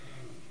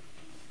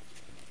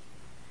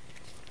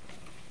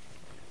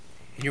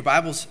In your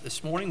Bibles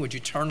this morning, would you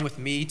turn with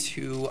me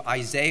to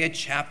Isaiah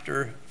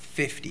chapter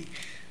 50?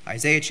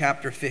 Isaiah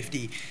chapter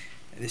 50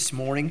 this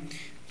morning.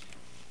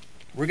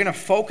 We're going to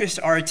focus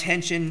our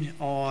attention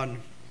on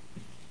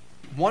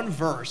one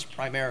verse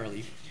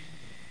primarily.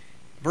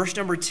 Verse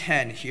number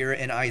 10 here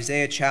in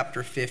Isaiah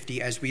chapter 50,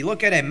 as we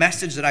look at a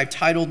message that I've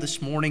titled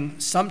this morning,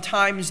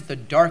 Sometimes the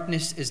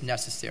Darkness is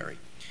Necessary.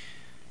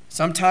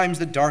 Sometimes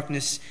the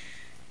darkness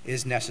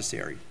is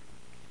necessary.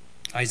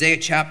 Isaiah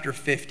chapter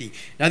 50.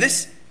 Now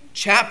this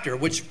chapter,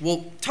 which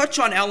we'll touch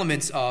on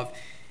elements of,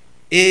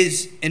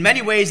 is in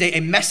many ways a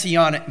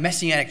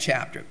messianic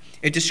chapter.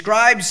 It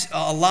describes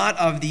a lot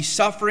of the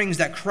sufferings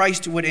that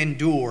Christ would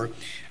endure,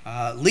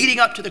 leading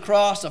up to the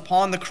cross,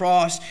 upon the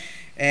cross,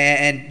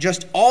 and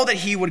just all that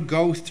he would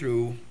go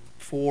through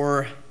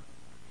for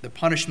the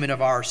punishment of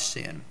our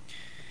sin.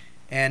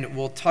 And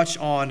we'll touch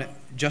on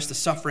just the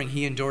suffering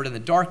he endured and the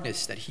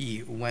darkness that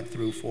he went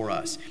through for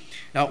us.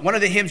 Now, one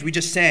of the hymns we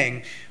just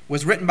sang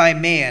was written by a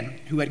man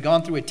who had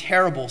gone through a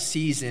terrible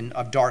season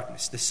of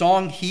darkness. The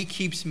song, He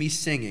Keeps Me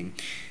Singing,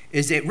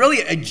 is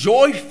really a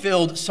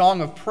joy-filled song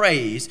of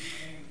praise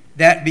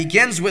that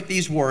begins with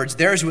these words,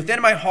 "There is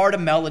within my heart a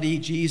melody,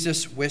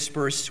 Jesus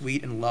whispers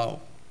sweet and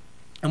low."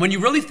 And when you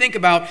really think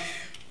about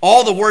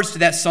all the words to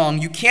that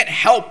song, you can't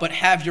help but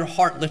have your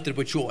heart lifted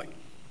with joy.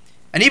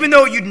 And even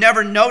though you'd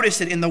never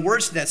notice it in the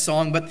words to that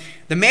song, but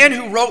the man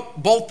who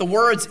wrote both the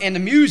words and the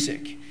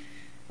music,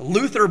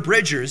 Luther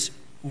Bridgers,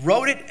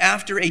 wrote it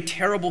after a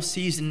terrible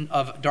season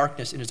of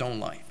darkness in his own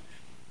life.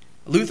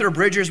 Luther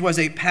Bridgers was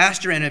a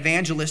pastor and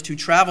evangelist who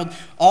traveled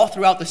all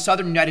throughout the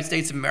southern United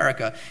States of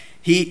America.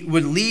 He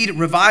would lead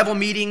revival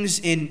meetings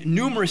in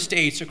numerous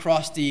states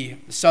across the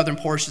southern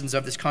portions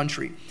of this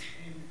country.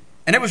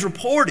 And it was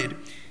reported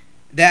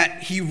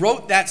that he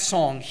wrote that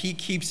song, He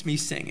Keeps Me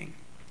Singing,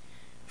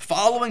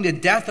 following the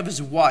death of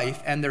his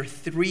wife and their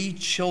 3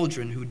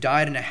 children who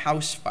died in a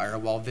house fire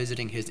while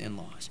visiting his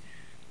in-laws.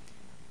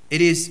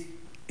 It is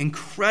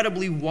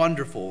incredibly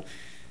wonderful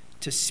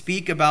to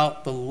speak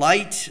about the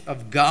light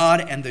of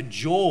God and the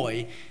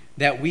joy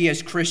that we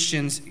as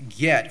Christians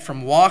get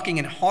from walking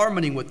in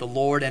harmony with the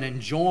Lord and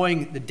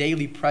enjoying the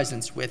daily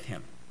presence with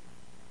him.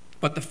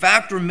 But the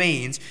fact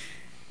remains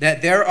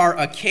that there are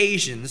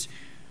occasions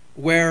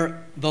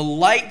where the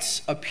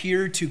lights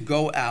appear to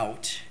go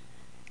out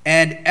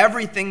and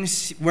everything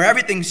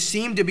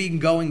seemed to be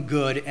going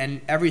good and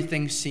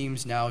everything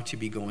seems now to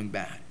be going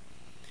bad.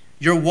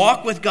 Your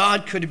walk with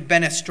God could have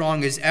been as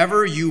strong as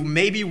ever. You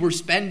maybe were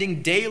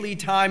spending daily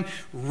time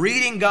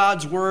reading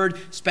God's word,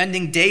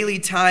 spending daily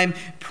time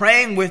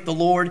praying with the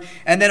Lord,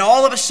 and then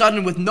all of a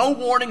sudden, with no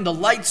warning, the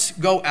lights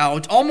go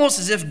out, almost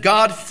as if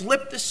God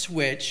flipped the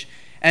switch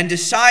and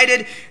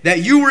decided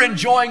that you were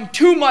enjoying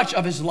too much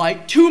of his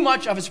light, too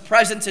much of his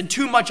presence, and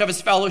too much of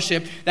his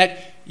fellowship,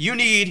 that you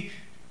need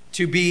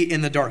to be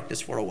in the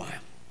darkness for a while.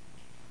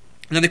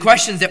 Now, the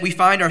questions that we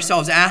find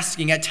ourselves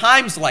asking at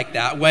times like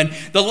that, when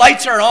the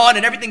lights are on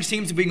and everything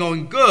seems to be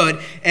going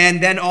good,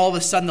 and then all of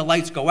a sudden the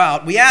lights go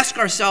out, we ask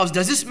ourselves,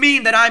 does this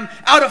mean that I'm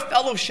out of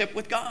fellowship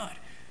with God?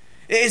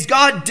 Is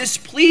God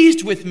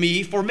displeased with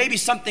me for maybe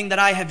something that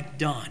I have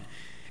done?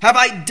 Have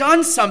I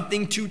done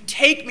something to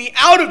take me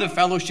out of the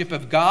fellowship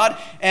of God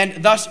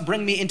and thus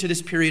bring me into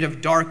this period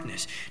of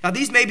darkness? Now,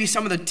 these may be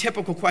some of the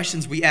typical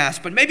questions we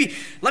ask, but maybe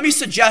let me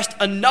suggest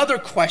another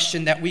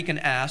question that we can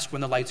ask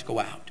when the lights go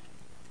out.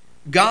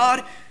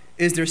 God,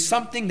 is there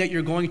something that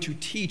you're going to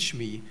teach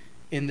me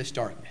in this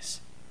darkness?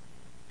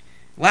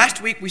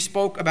 Last week we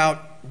spoke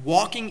about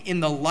walking in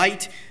the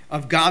light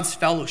of God's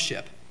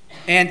fellowship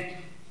and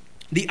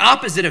the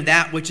opposite of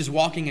that, which is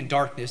walking in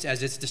darkness,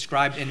 as it's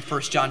described in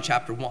 1 John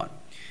chapter 1.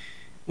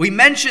 We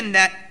mentioned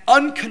that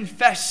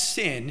unconfessed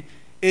sin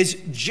is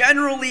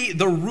generally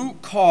the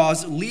root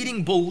cause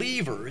leading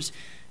believers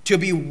to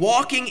be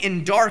walking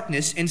in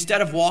darkness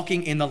instead of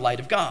walking in the light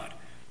of God.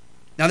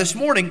 Now this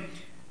morning,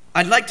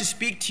 I'd like to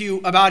speak to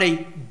you about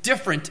a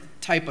different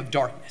type of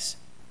darkness.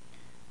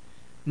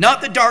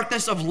 Not the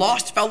darkness of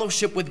lost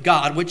fellowship with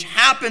God, which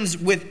happens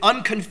with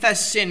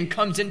unconfessed sin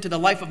comes into the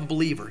life of a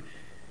believer,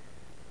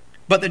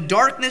 but the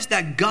darkness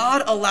that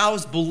God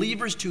allows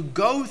believers to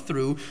go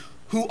through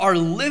who are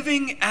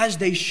living as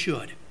they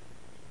should.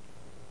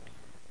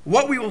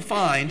 What we will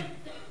find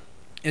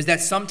is that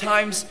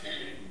sometimes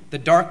the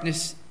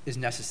darkness is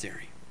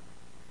necessary.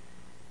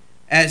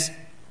 As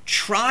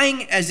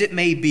trying as it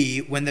may be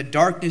when the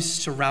darkness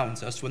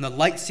surrounds us, when the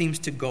light seems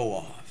to go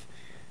off,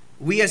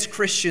 we as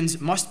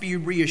Christians must be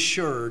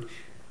reassured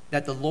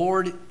that the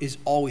Lord is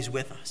always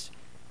with us.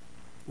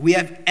 We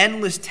have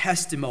endless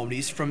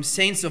testimonies from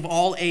saints of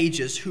all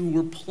ages who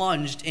were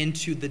plunged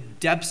into the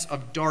depths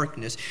of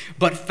darkness,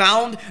 but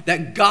found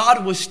that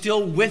God was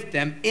still with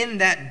them in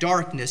that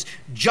darkness,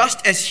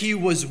 just as he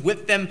was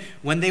with them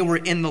when they were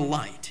in the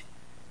light.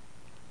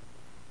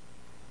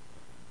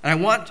 And I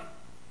want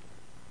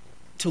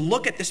to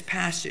look at this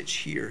passage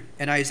here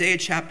in Isaiah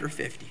chapter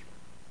 50.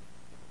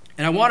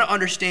 And I want to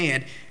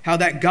understand how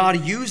that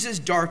God uses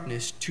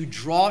darkness to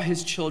draw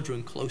his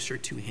children closer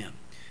to him.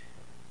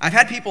 I've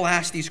had people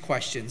ask these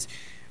questions.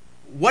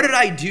 What did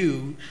I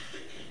do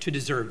to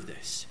deserve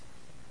this?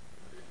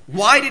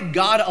 Why did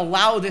God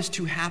allow this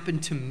to happen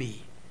to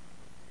me?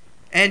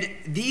 And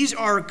these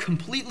are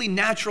completely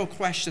natural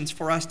questions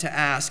for us to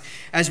ask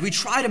as we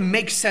try to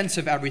make sense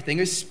of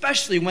everything,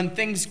 especially when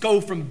things go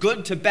from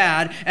good to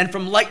bad and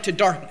from light to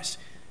darkness.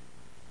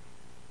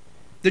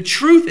 The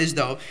truth is,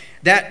 though,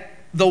 that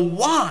the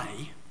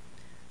why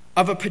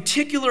of a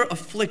particular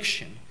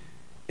affliction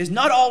is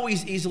not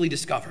always easily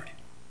discovered.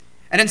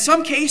 And in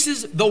some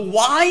cases, the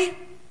why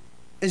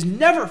is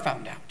never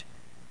found out.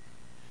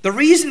 The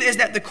reason is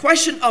that the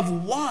question of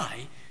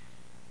why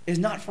is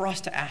not for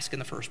us to ask in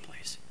the first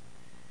place.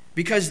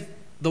 Because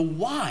the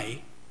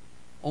why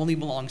only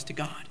belongs to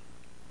God.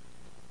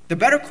 The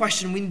better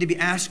question we need to be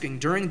asking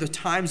during the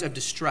times of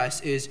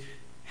distress is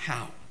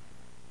how?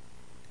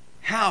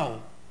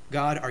 How,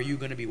 God, are you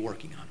going to be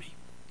working on me?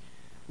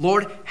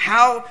 Lord,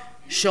 how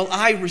shall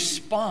I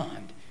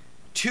respond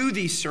to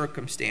these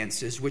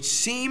circumstances which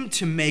seem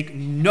to make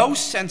no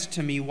sense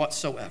to me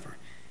whatsoever?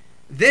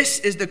 This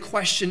is the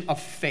question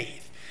of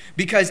faith.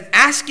 Because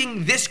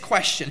asking this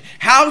question,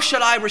 how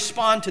should I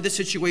respond to this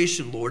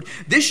situation, Lord?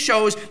 This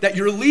shows that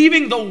you're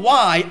leaving the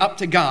why up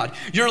to God.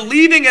 You're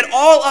leaving it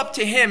all up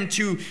to Him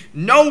to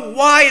know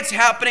why it's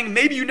happening.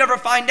 Maybe you never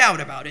find out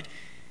about it.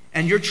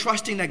 And you're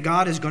trusting that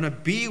God is going to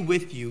be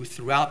with you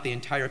throughout the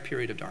entire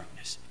period of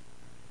darkness.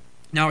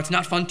 Now, it's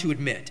not fun to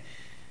admit,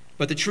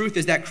 but the truth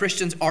is that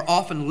Christians are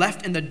often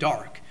left in the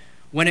dark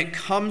when it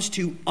comes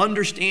to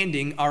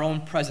understanding our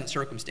own present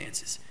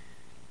circumstances.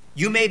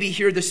 You may be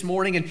here this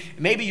morning and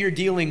maybe you're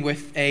dealing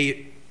with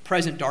a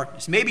present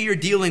darkness. Maybe you're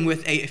dealing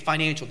with a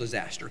financial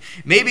disaster.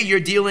 Maybe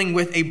you're dealing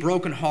with a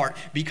broken heart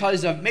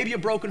because of maybe a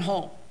broken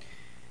home.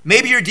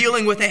 Maybe you're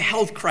dealing with a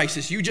health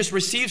crisis. You just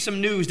received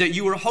some news that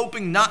you were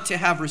hoping not to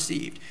have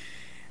received.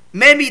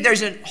 Maybe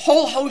there's a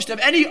whole host of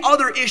any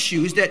other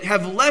issues that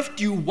have left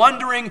you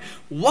wondering,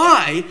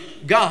 why,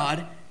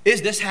 God,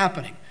 is this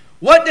happening?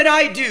 What did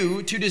I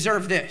do to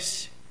deserve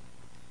this?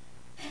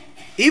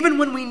 Even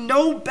when we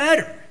know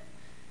better,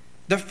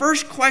 the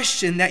first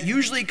question that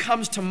usually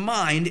comes to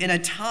mind in a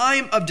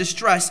time of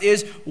distress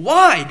is,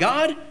 why,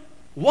 God?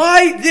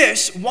 Why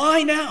this?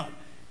 Why now?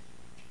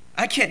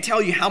 I can't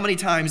tell you how many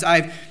times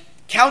I've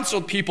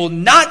counseled people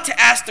not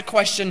to ask the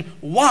question,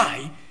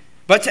 why,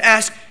 but to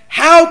ask,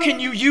 how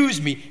can you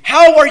use me?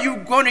 How are you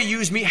going to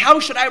use me? How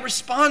should I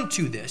respond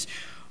to this?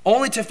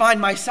 Only to find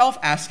myself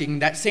asking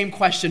that same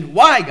question,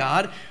 why,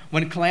 God,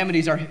 when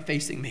calamities are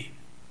facing me?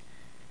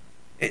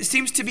 It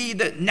seems to be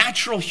the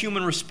natural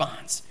human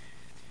response.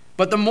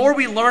 But the more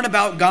we learn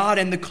about God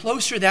and the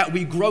closer that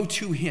we grow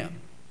to Him,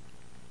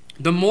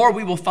 the more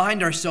we will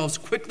find ourselves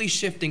quickly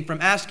shifting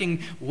from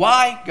asking,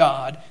 why,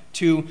 God,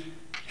 to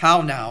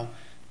how now,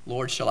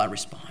 Lord, shall I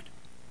respond?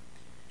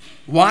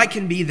 Why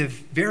can be the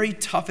very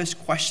toughest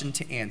question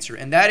to answer,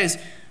 and that is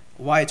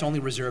why it's only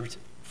reserved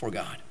for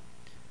God.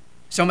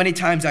 So many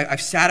times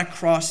I've sat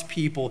across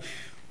people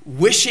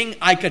wishing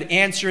I could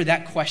answer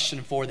that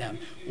question for them.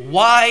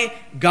 Why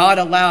God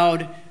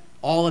allowed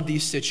all of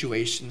these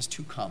situations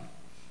to come.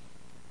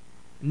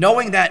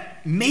 Knowing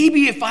that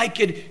maybe if I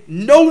could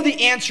know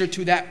the answer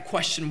to that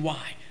question,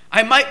 why,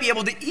 I might be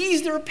able to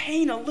ease their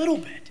pain a little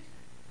bit.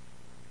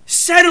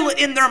 Settle it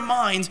in their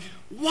minds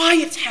why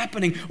it's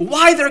happening,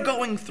 why they're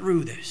going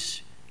through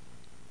this.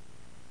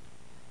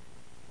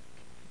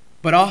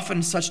 But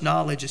often such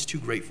knowledge is too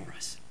great for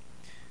us.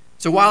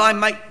 So while I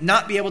might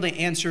not be able to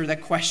answer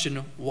that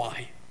question,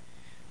 why,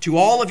 to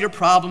all of your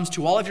problems,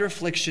 to all of your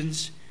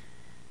afflictions,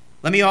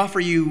 let me offer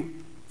you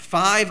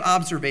 5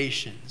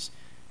 observations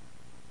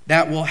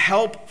that will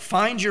help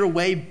find your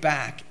way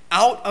back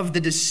out of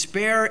the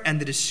despair and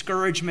the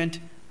discouragement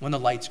when the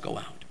lights go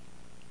out.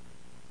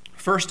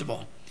 First of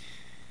all,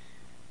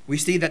 we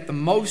see that the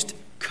most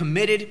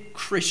committed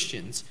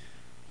Christians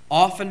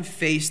often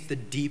face the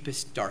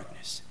deepest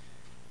darkness.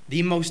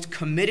 The most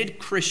committed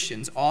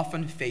Christians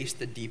often face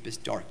the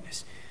deepest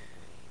darkness.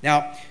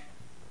 Now,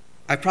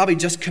 I've probably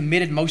just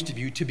committed most of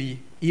you to be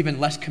even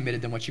less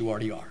committed than what you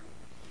already are.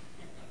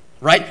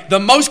 Right? The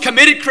most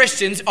committed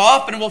Christians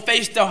often will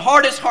face the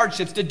hardest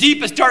hardships, the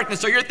deepest darkness.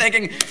 So you're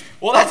thinking,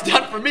 well, that's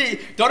done for me.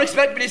 Don't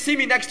expect me to see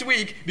me next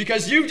week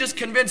because you've just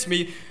convinced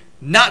me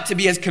not to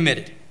be as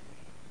committed.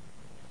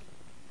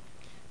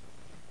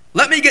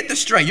 Let me get this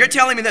straight. You're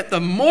telling me that the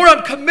more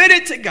I'm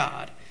committed to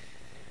God,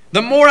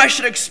 the more I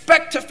should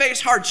expect to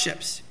face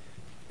hardships.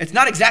 It's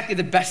not exactly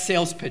the best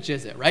sales pitch,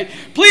 is it, right?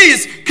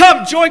 Please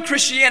come join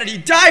Christianity.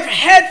 Dive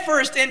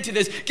headfirst into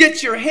this.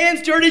 Get your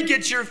hands dirty.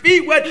 Get your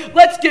feet wet.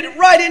 Let's get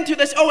right into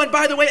this. Oh, and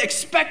by the way,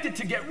 expect it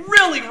to get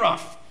really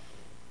rough.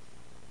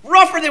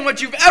 Rougher than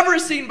what you've ever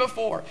seen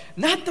before.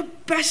 Not the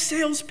best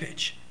sales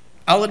pitch.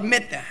 I'll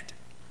admit that.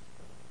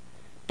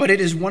 But it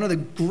is one of the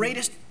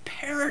greatest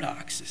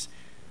paradoxes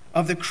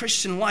of the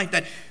Christian life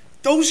that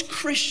those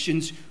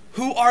Christians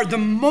who are the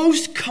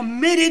most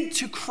committed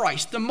to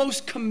Christ, the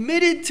most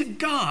committed to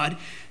God,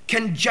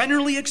 can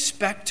generally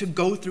expect to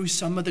go through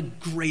some of the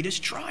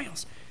greatest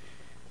trials.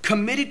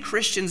 Committed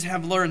Christians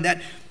have learned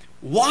that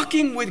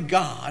walking with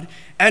God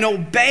and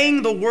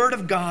obeying the Word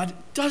of God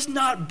does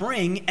not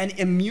bring an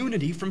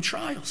immunity from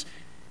trials.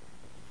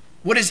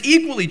 What is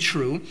equally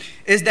true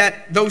is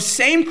that those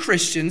same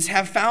Christians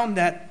have found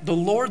that the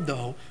Lord,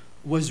 though,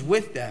 was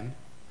with them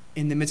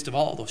in the midst of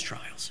all those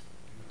trials.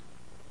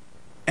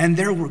 And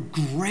there were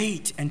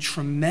great and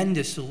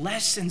tremendous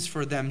lessons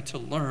for them to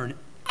learn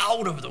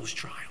out of those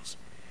trials.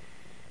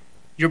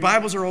 Your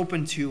Bibles are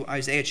open to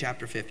Isaiah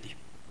chapter 50.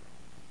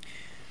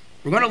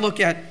 We're going to look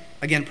at,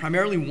 again,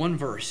 primarily one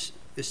verse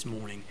this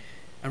morning.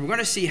 And we're going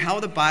to see how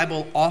the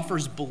Bible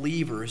offers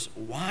believers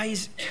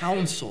wise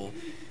counsel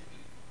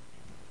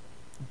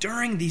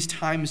during these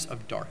times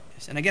of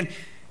darkness. And again,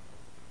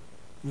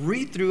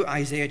 read through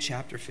Isaiah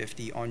chapter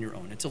 50 on your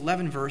own. It's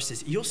 11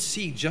 verses. You'll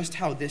see just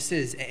how this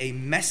is a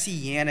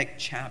messianic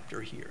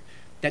chapter here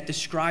that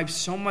describes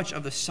so much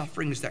of the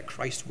sufferings that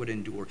Christ would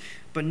endure.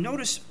 But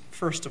notice,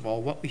 first of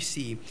all, what we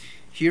see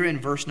here in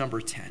verse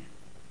number 10.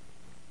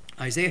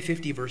 Isaiah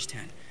 50, verse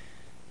 10.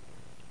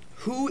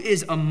 Who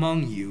is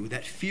among you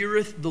that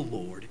feareth the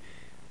Lord,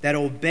 that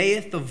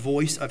obeyeth the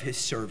voice of his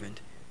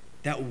servant,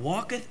 that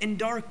walketh in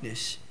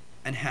darkness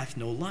and hath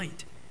no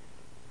light?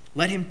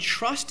 Let him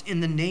trust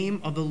in the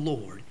name of the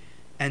Lord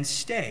and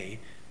stay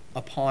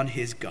upon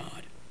his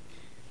God.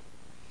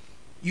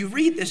 You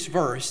read this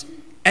verse,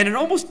 and it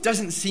almost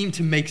doesn't seem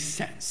to make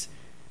sense.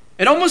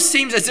 It almost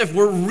seems as if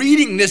we're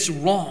reading this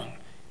wrong.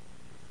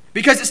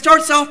 Because it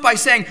starts off by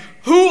saying,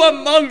 who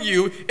among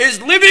you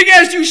is living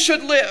as you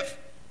should live?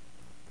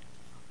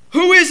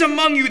 Who is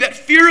among you that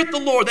feareth the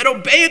Lord, that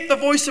obeyeth the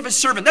voice of his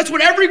servant? That's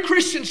what every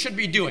Christian should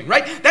be doing,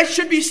 right? That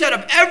should be said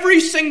of every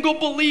single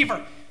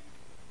believer.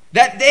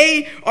 That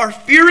they are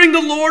fearing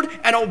the Lord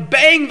and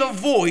obeying the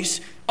voice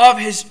of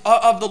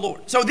the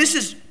Lord. So this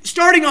is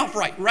starting off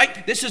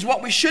right? This is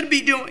what we should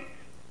be doing.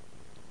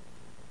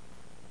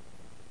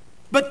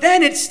 But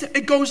then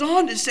it goes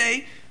on to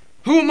say,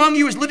 who among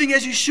you is living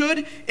as you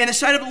should in the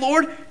sight of the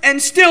Lord and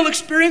still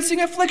experiencing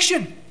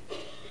affliction?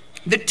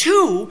 The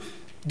two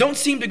don't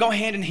seem to go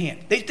hand in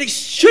hand. They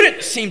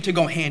shouldn't seem to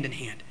go hand in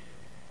hand.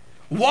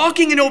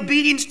 Walking in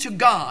obedience to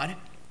God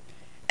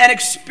and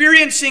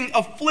experiencing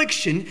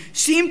affliction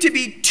seem to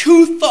be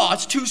two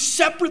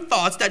separate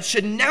thoughts that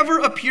should never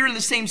appear in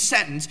the same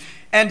sentence.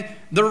 And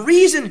the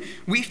reason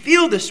we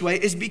feel this way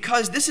is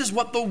because this is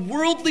what the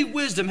worldly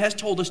wisdom has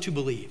told us to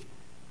believe.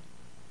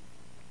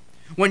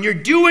 When you're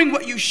doing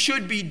what you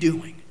should be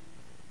doing,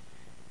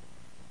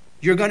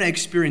 you're going to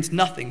experience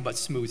nothing but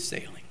smooth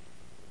sailing.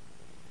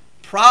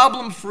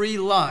 Problem-free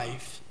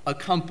life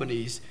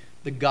accompanies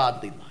the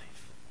godly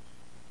life.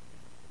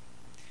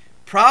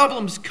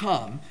 Problems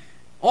come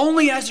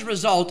only as a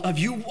result of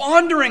you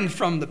wandering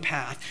from the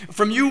path,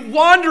 from you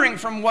wandering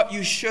from what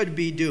you should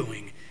be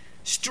doing,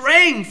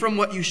 straying from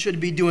what you should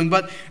be doing.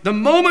 But the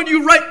moment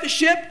you right the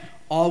ship,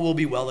 all will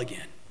be well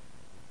again.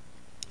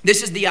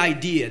 This is the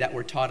idea that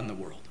we're taught in the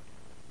world.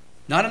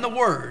 Not in the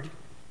Word,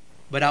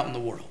 but out in the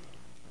world.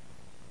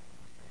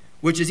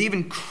 Which has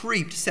even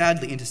creeped,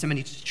 sadly, into so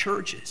many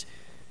churches.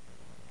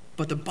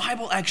 But the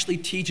Bible actually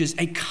teaches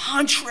a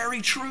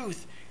contrary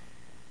truth.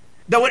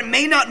 Though it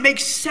may not make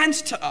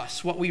sense to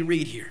us, what we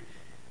read here.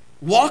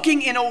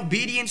 Walking in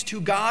obedience to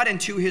God and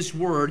to his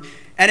word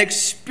and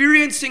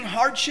experiencing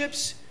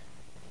hardships,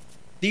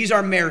 these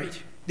are married.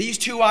 These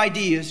two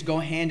ideas go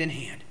hand in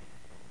hand.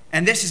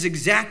 And this is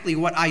exactly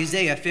what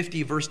Isaiah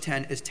 50 verse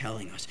 10 is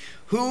telling us.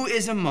 Who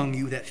is among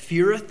you that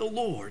feareth the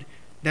Lord,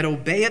 that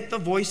obeyeth the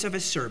voice of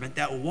his servant,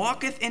 that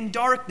walketh in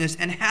darkness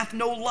and hath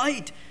no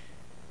light?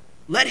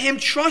 Let him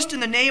trust in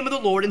the name of the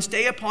Lord and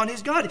stay upon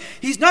his God.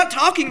 He's not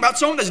talking about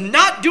someone that's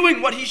not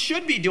doing what he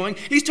should be doing.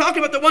 He's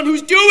talking about the one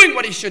who's doing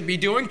what he should be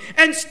doing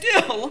and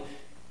still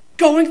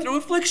going through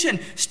affliction,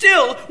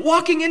 still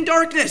walking in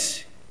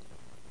darkness.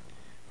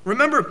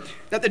 Remember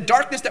that the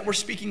darkness that we're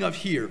speaking of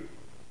here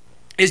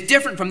is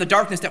different from the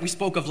darkness that we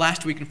spoke of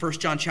last week in 1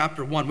 John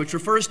chapter 1, which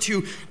refers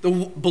to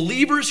the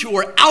believers who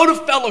are out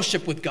of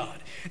fellowship with God.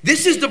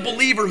 This is the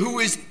believer who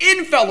is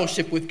in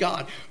fellowship with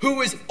God,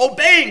 who is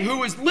obeying,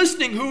 who is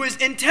listening, who is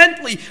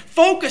intently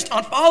focused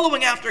on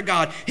following after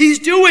God. He's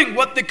doing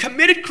what the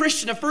committed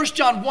Christian of 1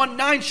 John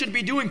 1:9 should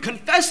be doing,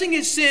 confessing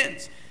his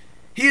sins.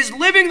 He is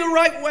living the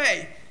right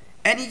way,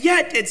 and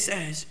yet, it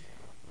says,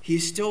 he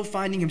is still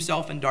finding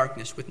himself in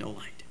darkness with no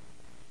light.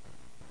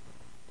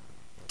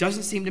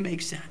 Doesn't seem to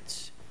make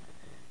sense.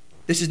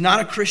 This is not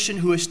a Christian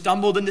who has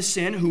stumbled into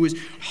sin, who is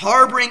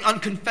harboring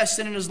unconfessed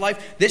sin in his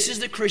life. This is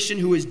the Christian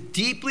who is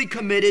deeply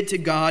committed to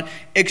God,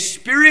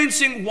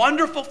 experiencing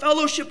wonderful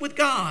fellowship with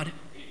God.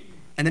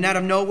 And then out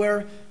of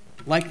nowhere,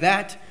 like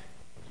that,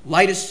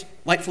 light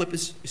flip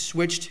is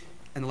switched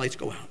and the lights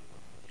go out.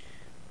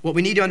 What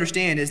we need to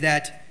understand is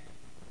that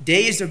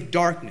days of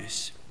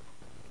darkness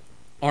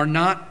are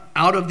not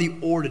out of the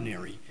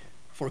ordinary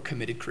for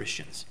committed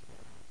Christians.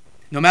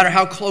 No matter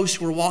how close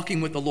we're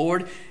walking with the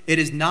Lord, it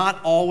is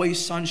not always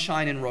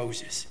sunshine and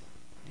roses.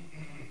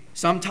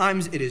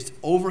 Sometimes it is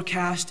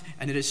overcast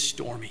and it is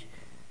stormy.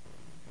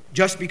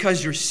 Just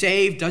because you're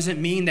saved doesn't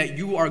mean that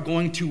you are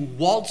going to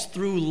waltz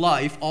through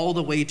life all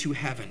the way to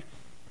heaven.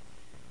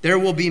 There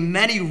will be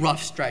many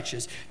rough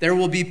stretches. There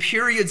will be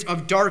periods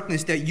of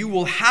darkness that you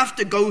will have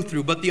to go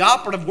through, but the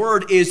operative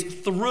word is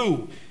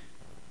through.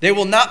 They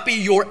will not be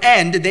your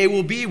end. They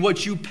will be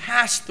what you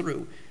pass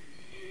through.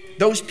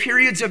 Those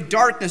periods of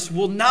darkness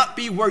will not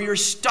be where you're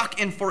stuck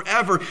in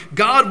forever.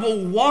 God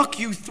will walk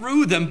you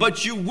through them,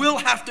 but you will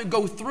have to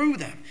go through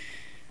them.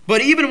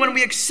 But even when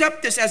we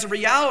accept this as a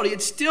reality,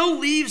 it still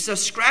leaves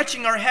us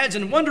scratching our heads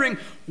and wondering,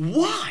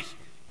 why?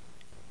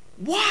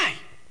 Why?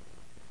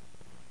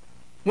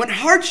 When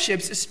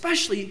hardships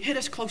especially hit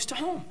us close to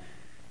home.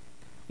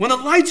 When the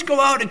lights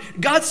go out and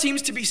God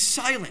seems to be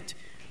silent,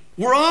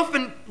 we're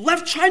often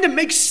left trying to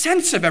make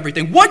sense of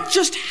everything. What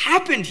just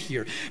happened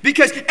here?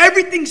 Because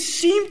everything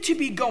seemed to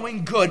be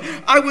going good.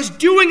 I was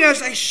doing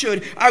as I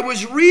should. I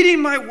was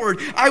reading my word.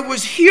 I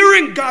was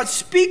hearing God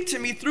speak to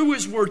me through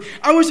his word.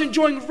 I was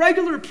enjoying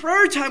regular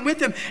prayer time with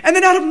him. And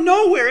then out of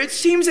nowhere, it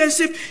seems as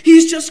if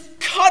he's just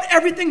cut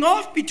everything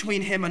off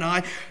between him and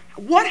I.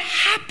 What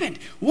happened?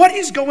 What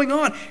is going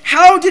on?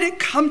 How did it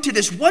come to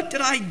this? What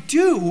did I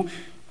do?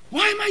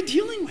 Why am I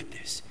dealing with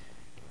this?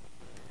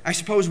 I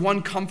suppose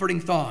one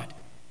comforting thought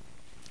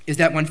is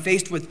that when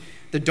faced with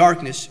the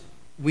darkness,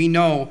 we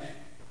know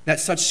that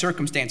such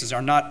circumstances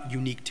are not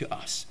unique to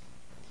us.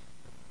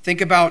 Think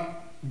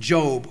about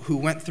Job, who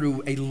went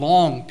through a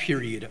long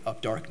period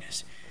of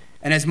darkness.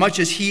 And as much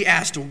as he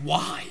asked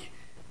why,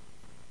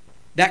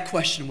 that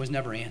question was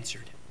never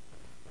answered.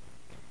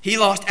 He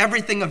lost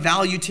everything of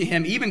value to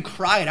him, even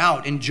cried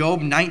out in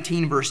Job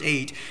 19, verse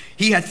 8,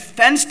 "He hath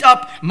fenced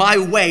up my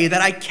way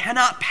that I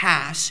cannot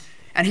pass,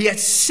 and he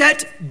hath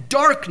set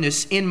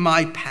darkness in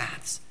my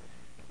paths."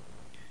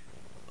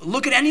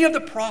 Look at any of the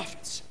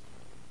prophets,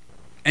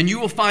 and you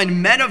will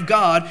find men of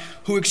God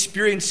who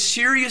experience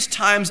serious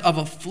times of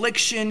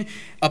affliction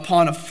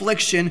upon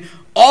affliction,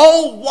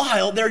 all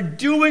while they're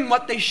doing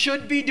what they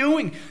should be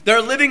doing.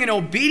 They're living in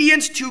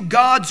obedience to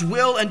God's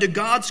will and to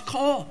God's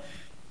call.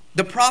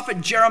 The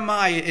prophet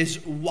Jeremiah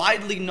is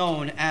widely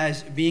known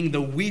as being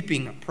the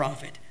weeping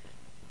prophet.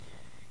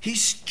 He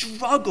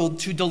struggled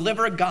to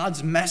deliver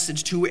God's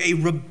message to a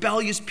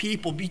rebellious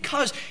people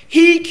because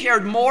he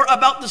cared more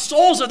about the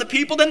souls of the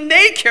people than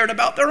they cared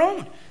about their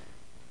own.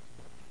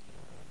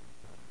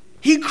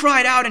 He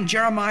cried out in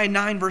Jeremiah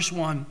 9, verse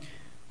 1,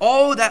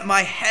 "Oh, that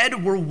my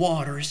head were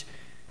waters,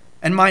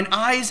 and mine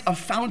eyes a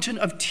fountain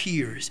of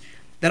tears,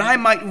 that I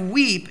might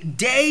weep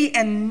day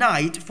and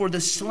night for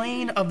the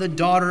slain of the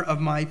daughter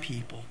of my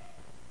people."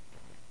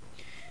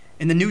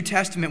 In the New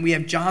Testament, we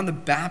have John the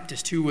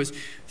Baptist, who was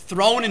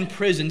thrown in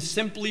prison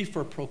simply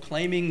for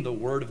proclaiming the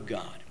word of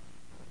God,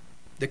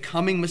 the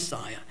coming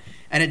Messiah.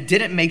 And it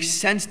didn't make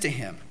sense to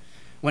him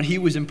when he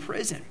was in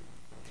prison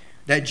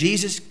that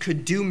Jesus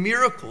could do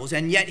miracles,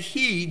 and yet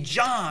he,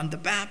 John the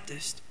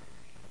Baptist,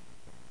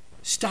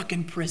 stuck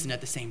in prison at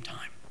the same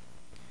time.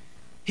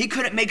 He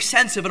couldn't make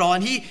sense of it all.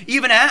 And he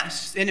even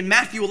asks, and in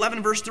Matthew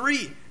 11, verse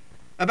 3,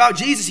 about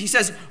Jesus, he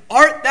says,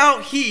 "Art thou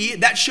he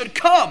that should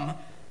come,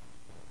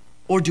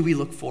 or do we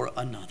look for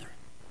another?"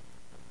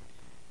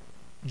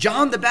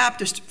 John the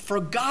Baptist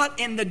forgot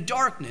in the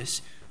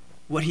darkness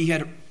what he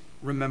had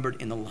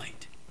remembered in the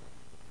light.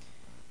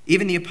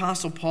 Even the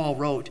Apostle Paul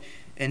wrote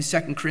in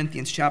 2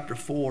 Corinthians chapter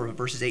 4,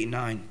 verses 8 and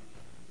 9,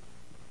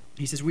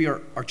 he says, "We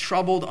are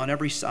troubled on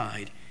every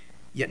side,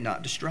 yet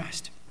not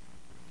distressed.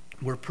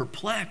 We're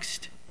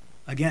perplexed,"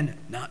 again,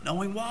 not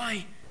knowing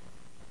why,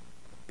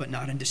 but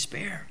not in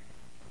despair.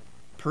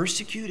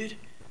 "Persecuted,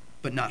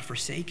 but not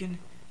forsaken.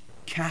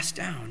 Cast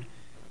down,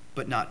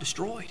 but not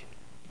destroyed."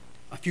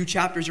 A few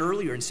chapters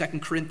earlier in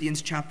 2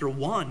 Corinthians chapter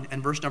 1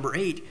 and verse number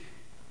 8,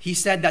 he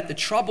said that the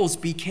troubles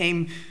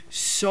became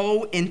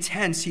so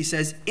intense, he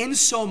says,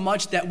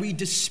 insomuch that we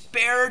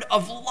despaired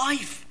of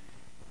life.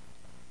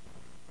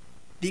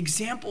 The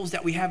examples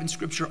that we have in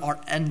Scripture are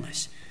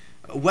endless.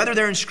 Whether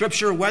they're in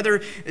Scripture,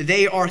 whether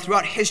they are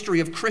throughout history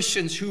of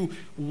Christians who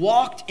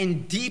walked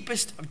in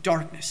deepest of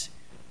darkness.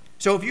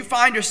 So if you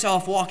find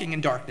yourself walking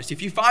in darkness,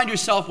 if you find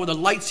yourself where the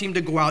lights seem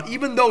to go out,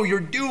 even though you're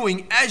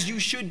doing as you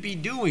should be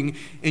doing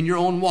in your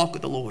own walk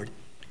with the Lord,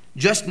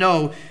 just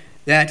know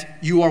that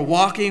you are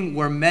walking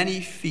where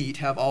many feet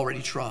have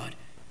already trod,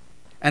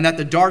 and that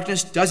the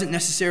darkness doesn't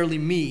necessarily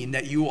mean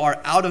that you are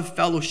out of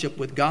fellowship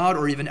with God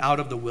or even out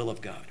of the will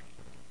of God.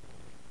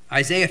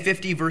 Isaiah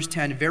 50 verse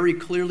 10 very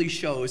clearly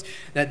shows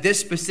that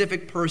this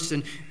specific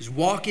person is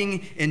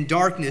walking in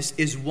darkness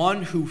is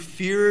one who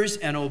fears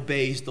and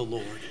obeys the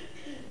Lord.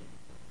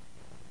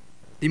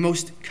 The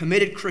most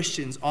committed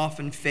Christians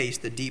often face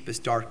the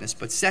deepest darkness.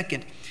 But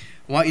second,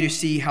 I want you to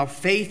see how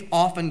faith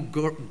often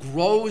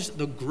grows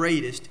the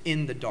greatest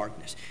in the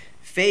darkness.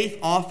 Faith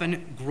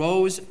often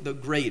grows the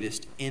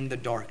greatest in the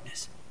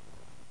darkness.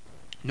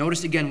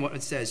 Notice again what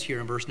it says here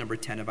in verse number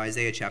 10 of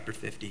Isaiah chapter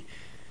 50.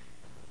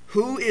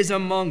 "Who is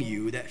among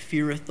you that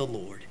feareth the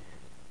Lord,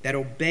 that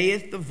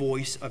obeyeth the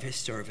voice of his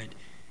servant,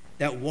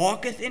 that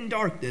walketh in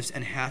darkness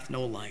and hath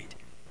no light?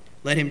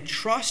 Let him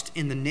trust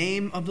in the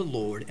name of the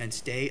Lord and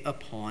stay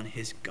upon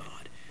his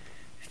God."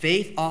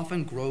 Faith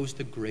often grows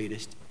the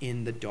greatest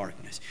in the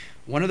darkness.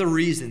 One of the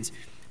reasons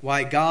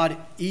why God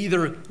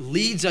either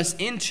leads us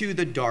into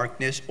the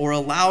darkness or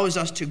allows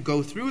us to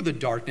go through the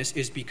darkness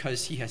is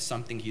because he has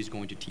something he's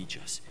going to teach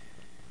us.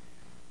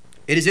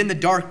 It is in the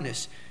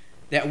darkness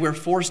that we're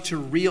forced to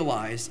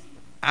realize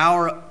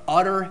our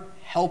utter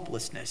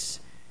helplessness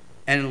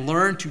and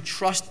learn to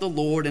trust the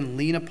Lord and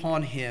lean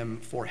upon him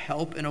for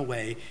help in a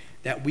way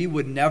that we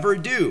would never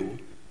do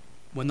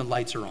when the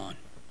lights are on,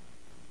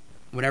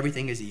 when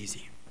everything is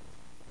easy.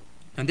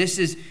 And this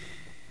is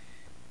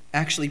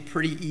actually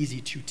pretty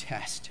easy to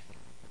test.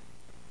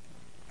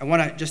 I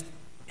want to just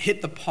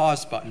hit the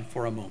pause button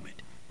for a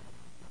moment.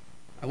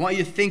 I want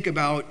you to think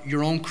about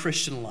your own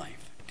Christian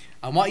life.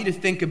 I want you to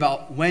think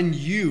about when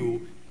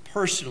you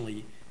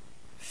personally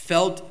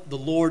felt the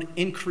Lord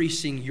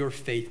increasing your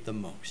faith the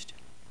most.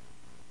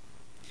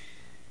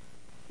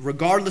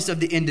 Regardless of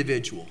the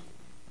individual,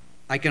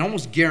 I can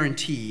almost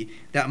guarantee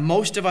that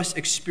most of us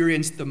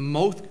experience the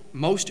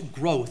most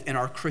growth in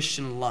our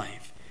Christian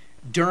life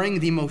during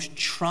the most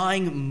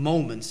trying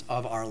moments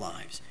of our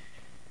lives.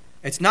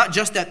 It's not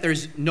just that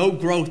there's no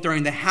growth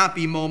during the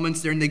happy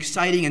moments, during the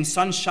exciting and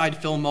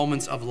sunshine-filled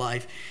moments of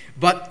life,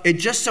 but it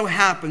just so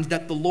happens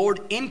that the Lord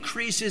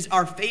increases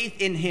our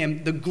faith in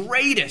him the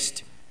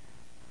greatest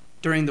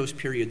during those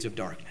periods of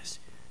darkness.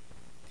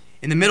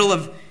 In the middle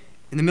of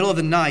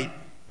the night,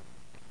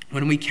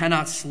 when we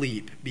cannot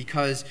sleep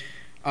because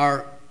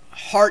our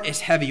heart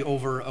is heavy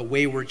over a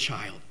wayward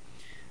child,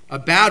 a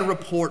bad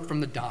report from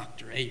the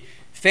doctor, a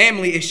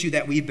family issue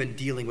that we've been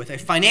dealing with, a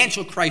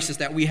financial crisis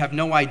that we have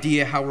no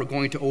idea how we're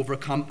going to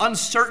overcome,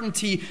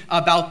 uncertainty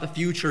about the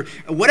future,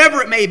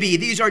 whatever it may be,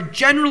 these are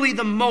generally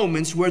the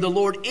moments where the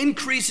Lord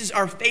increases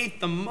our faith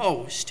the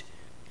most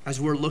as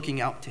we're looking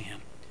out to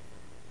him.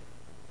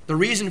 The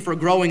reason for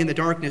growing in the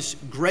darkness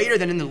greater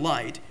than in the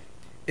light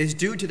is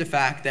due to the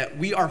fact that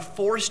we are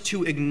forced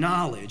to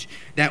acknowledge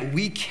that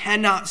we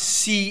cannot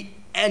see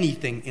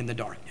anything in the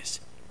darkness.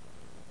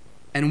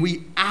 And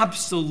we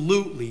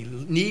absolutely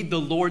need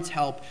the Lord's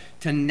help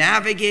to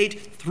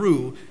navigate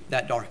through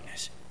that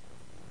darkness.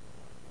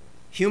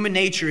 Human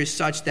nature is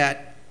such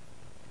that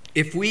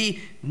if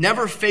we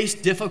never face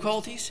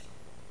difficulties,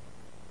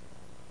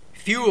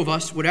 few of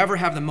us would ever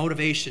have the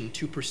motivation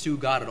to pursue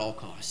God at all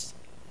costs.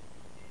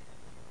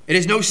 It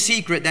is no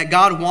secret that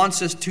God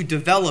wants us to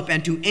develop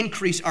and to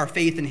increase our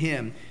faith in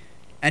him.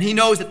 And he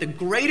knows that the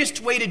greatest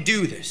way to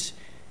do this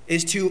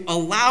is to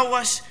allow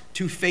us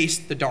to face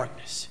the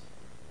darkness.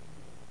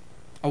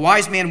 A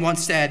wise man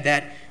once said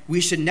that we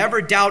should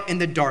never doubt in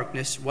the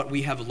darkness what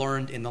we have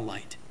learned in the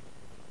light.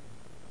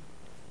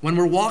 When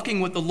we're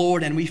walking with the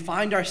Lord and we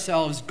find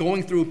ourselves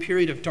going through a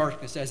period of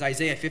darkness, as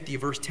Isaiah 50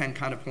 verse 10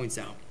 kind of points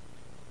out,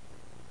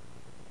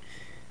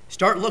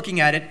 start looking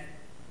at it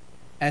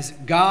as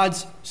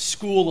God's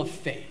school of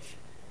faith.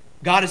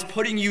 God is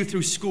putting you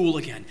through school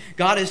again.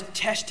 God is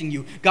testing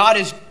you. God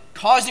is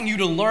causing you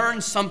to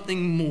learn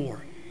something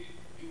more.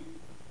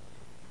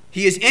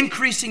 He is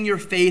increasing your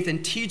faith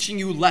and teaching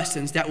you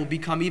lessons that will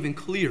become even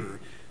clearer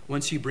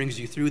once he brings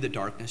you through the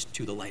darkness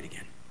to the light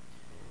again.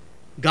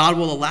 God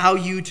will allow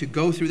you to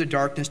go through the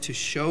darkness to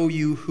show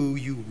you who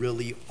you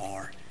really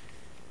are.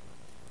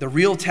 The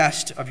real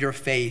test of your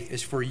faith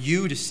is for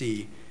you to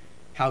see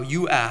how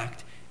you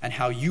act and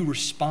how you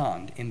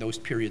respond in those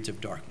periods of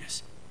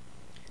darkness.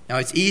 Now,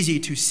 it's easy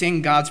to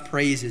sing God's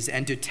praises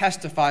and to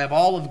testify of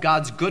all of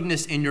God's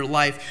goodness in your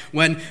life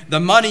when the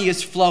money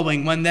is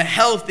flowing, when the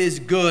health is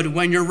good,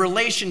 when your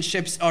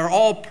relationships are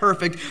all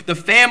perfect, the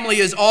family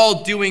is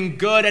all doing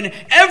good, and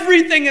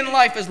everything in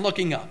life is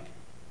looking up.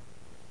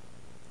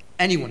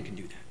 Anyone can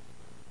do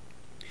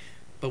that.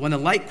 But when the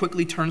light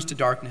quickly turns to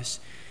darkness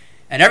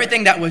and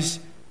everything that was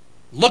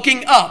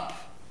looking up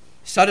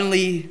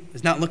suddenly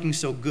is not looking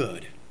so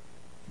good,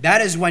 that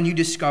is when you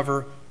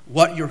discover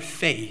what your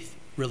faith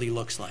really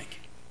looks like.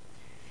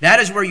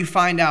 That is where you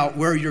find out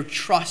where your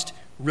trust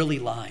really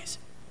lies.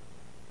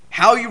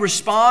 How you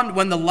respond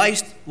when the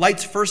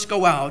lights first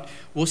go out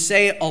will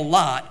say a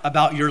lot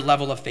about your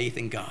level of faith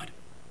in God.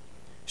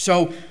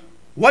 So,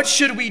 what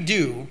should we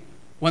do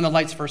when the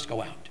lights first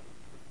go out?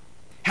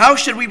 How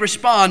should we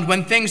respond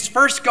when things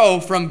first go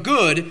from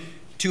good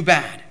to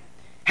bad?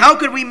 How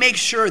could we make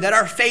sure that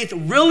our faith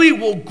really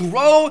will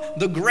grow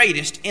the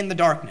greatest in the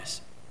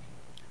darkness?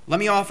 Let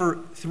me offer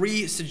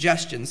 3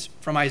 suggestions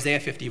from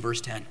Isaiah 50,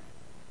 verse 10.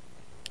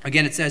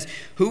 Again, it says,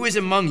 "Who is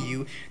among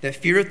you that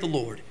feareth the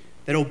Lord,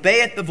 that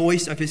obeyeth the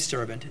voice of his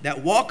servant,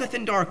 that walketh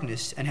in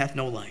darkness and hath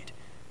no light?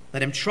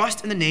 Let him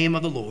trust in the name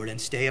of the Lord and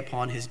stay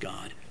upon his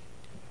God."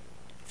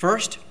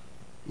 First,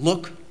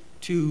 look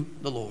to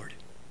the Lord.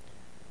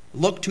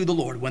 Look to the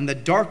Lord. When the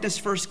darkness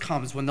first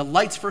comes, when the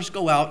lights first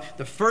go out,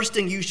 the first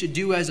thing you should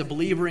do as a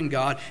believer in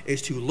God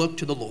is to look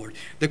to the Lord.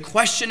 The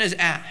question is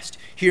asked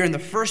here in the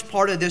first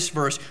part of this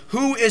verse,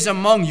 "Who is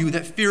among you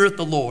that feareth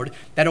the Lord,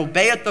 that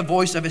obeyeth the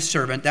voice of his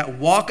servant, that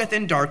walketh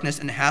in darkness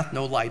and hath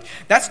no light?"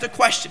 That's the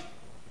question.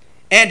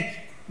 And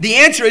the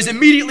answer is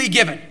immediately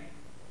given.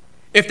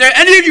 If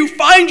any of you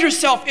find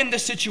yourself in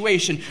this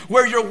situation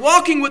where you're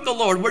walking with the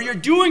Lord, where you're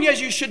doing as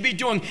you should be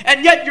doing,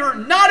 and yet you're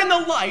not in the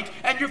light,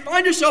 and you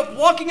find yourself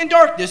walking in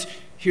darkness,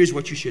 here's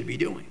what you should be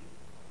doing.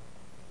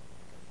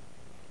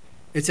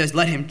 It says,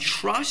 let him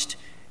trust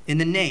in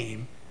the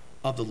name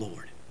of the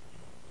Lord.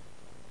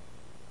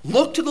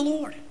 Look to the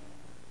Lord.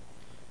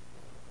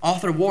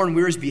 Author Warren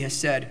Wiersbe has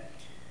said,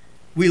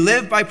 we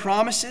live by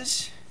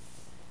promises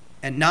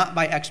and not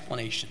by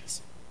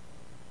explanations.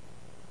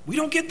 We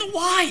don't get the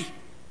why,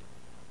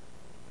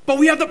 but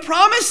we have the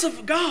promise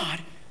of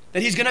God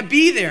that he's going to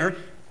be there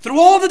through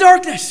all the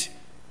darkness.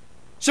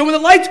 So when the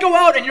lights go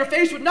out and you're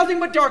faced with nothing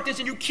but darkness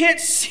and you can't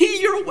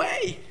see your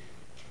way,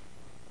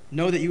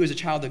 know that you as a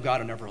child of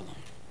God are never alone.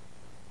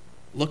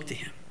 Look to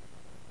him.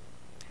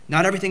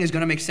 Not everything is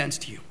going to make sense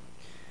to you,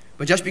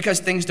 but just because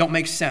things don't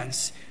make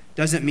sense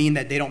doesn't mean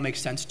that they don't make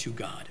sense to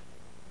God.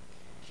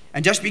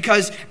 And just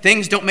because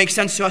things don't make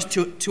sense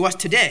to us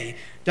today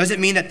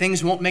doesn't mean that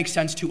things won't make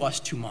sense to us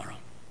tomorrow.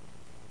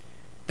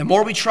 The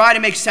more we try to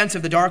make sense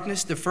of the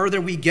darkness, the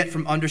further we get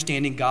from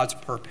understanding God's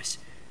purpose.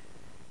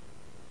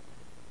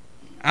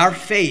 Our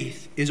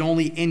faith is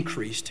only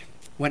increased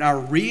when our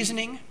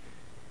reasoning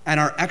and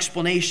our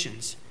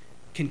explanations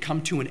can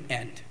come to an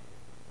end.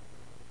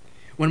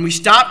 When we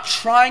stop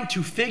trying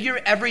to figure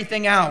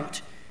everything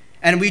out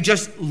and we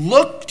just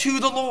look to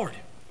the Lord,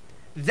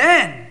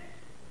 then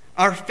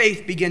our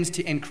faith begins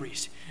to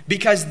increase.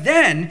 Because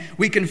then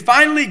we can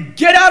finally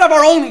get out of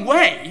our own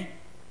way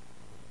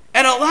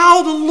and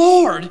allow the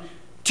Lord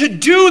to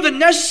do the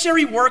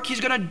necessary work he's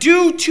going to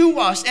do to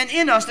us and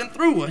in us and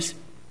through us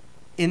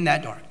in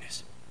that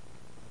darkness.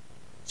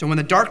 So when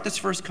the darkness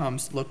first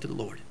comes, look to the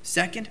Lord.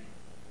 Second,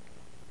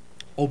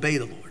 obey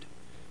the Lord.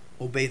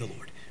 Obey the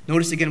Lord.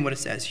 Notice again what it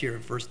says here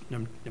in verse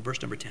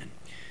number 10.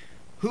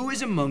 Who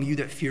is among you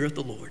that feareth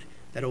the Lord,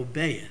 that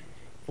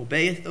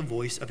obeyeth the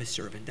voice of his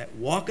servant, that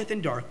walketh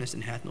in darkness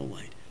and hath no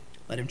light?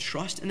 Let him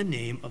trust in the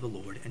name of the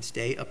Lord and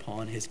stay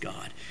upon his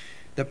God.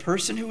 The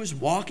person who is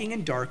walking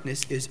in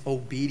darkness is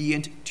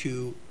obedient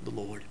to the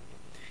Lord.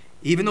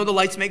 Even though the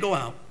lights may go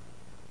out,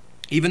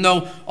 even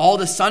though all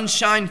the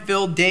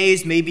sunshine-filled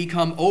days may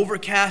become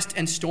overcast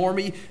and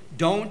stormy,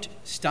 don't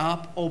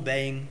stop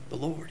obeying the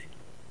Lord.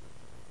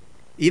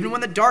 Even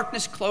when the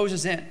darkness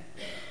closes in,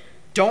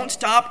 don't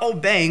stop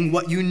obeying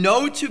what you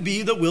know to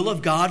be the will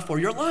of God for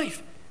your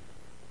life.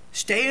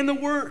 Stay in the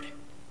Word.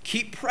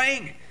 Keep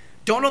praying.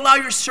 Don't allow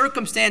your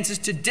circumstances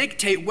to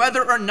dictate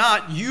whether or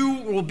not you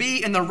will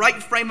be in the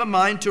right frame of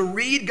mind to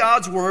read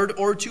God's Word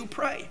or to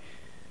pray.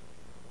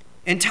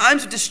 In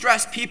times of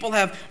distress, people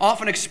have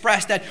often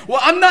expressed that, well,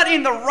 I'm not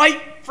in the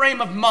right frame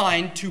of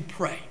mind to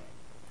pray.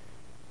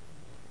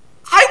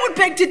 I would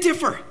beg to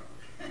differ.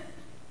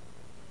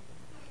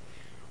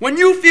 When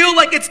you feel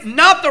like it's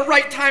not the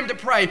right time to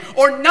pray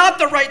or not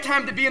the right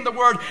time to be in the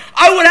Word,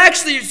 I would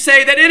actually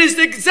say that it is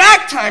the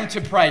exact time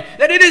to pray,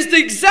 that it is the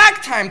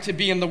exact time to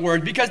be in the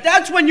Word, because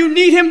that's when you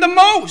need him the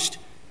most.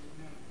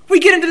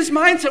 We get into this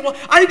mindset, well,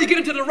 I need to get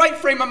into the right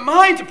frame of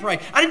mind to pray.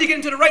 I need to get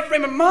into the right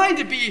frame of mind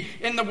to be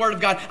in the Word of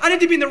God. I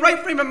need to be in the right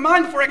frame of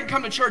mind before I can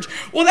come to church.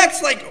 Well,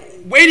 that's like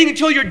waiting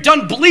until you're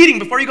done bleeding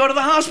before you go to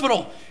the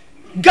hospital.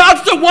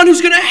 God's the one who's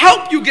going to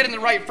help you get in the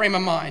right frame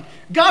of mind.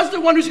 God's the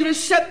one who's going to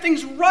set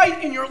things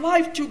right in your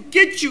life to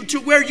get you to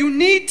where you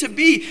need to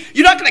be.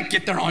 You're not going to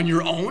get there on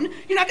your own.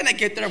 You're not going to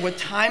get there with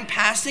time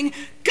passing.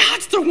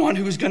 God's the one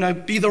who's going to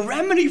be the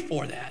remedy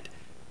for that.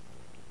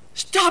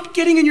 Stop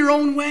getting in your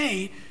own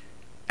way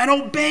and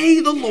obey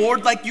the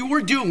Lord like you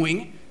were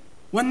doing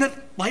when the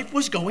life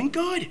was going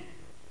good.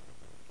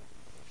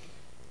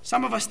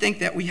 Some of us think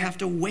that we have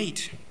to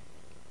wait.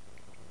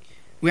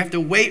 We have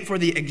to wait for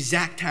the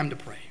exact time to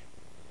pray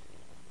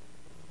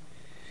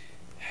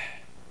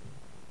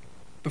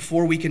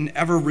before we can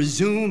ever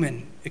resume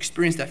and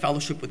experience that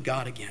fellowship with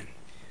God again.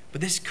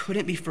 But this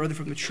couldn't be further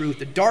from the truth.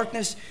 The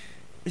darkness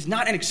is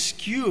not an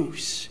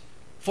excuse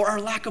for our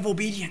lack of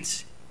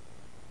obedience.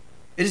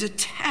 It is a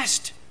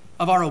test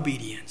of our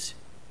obedience.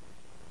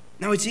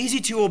 Now, it's easy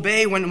to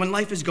obey when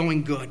life is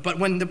going good, but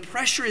when the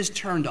pressure is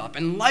turned up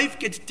and life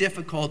gets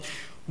difficult,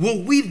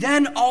 will we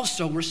then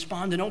also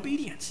respond in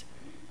obedience?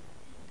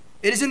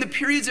 It is in the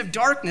periods of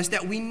darkness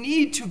that we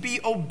need to be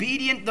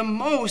obedient the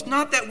most,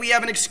 not that we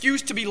have an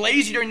excuse to be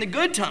lazy during the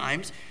good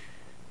times,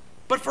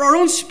 but for our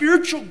own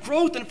spiritual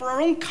growth and for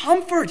our own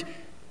comfort.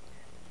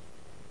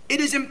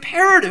 It is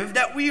imperative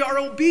that we are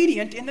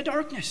obedient in the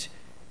darkness.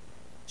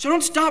 So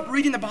don't stop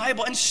reading the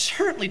Bible, and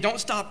certainly don't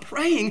stop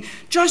praying.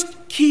 Just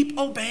keep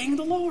obeying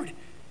the Lord.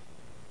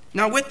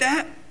 Now with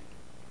that,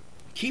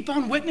 keep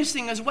on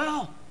witnessing as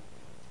well.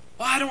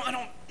 Well, I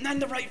don't, not in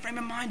the right frame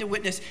of mind to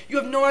witness. You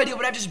have no idea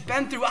what I've just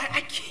been through.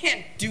 I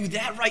can't do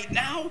that right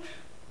now.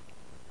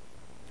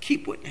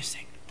 Keep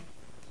witnessing.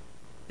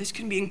 This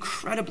can be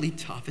incredibly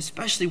tough,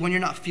 especially when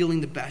you're not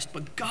feeling the best.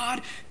 But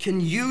God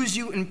can use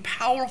you in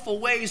powerful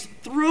ways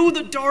through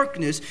the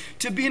darkness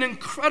to be an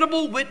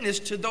incredible witness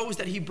to those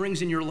that he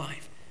brings in your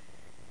life.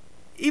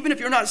 Even if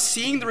you're not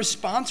seeing the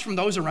response from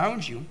those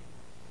around you,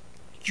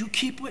 you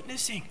keep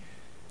witnessing.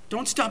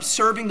 Don't stop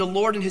serving the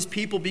Lord and his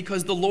people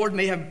because the Lord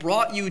may have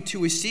brought you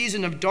to a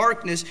season of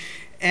darkness,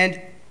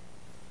 and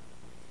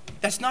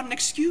that's not an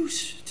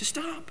excuse to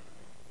stop.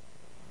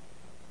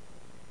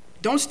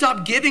 Don't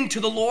stop giving to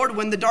the Lord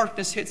when the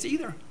darkness hits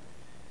either.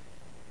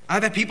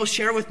 I've had people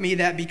share with me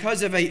that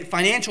because of a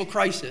financial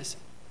crisis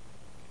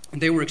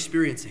they were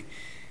experiencing,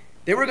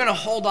 they were going to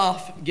hold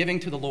off giving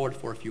to the Lord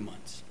for a few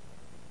months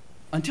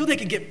until they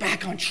could get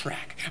back on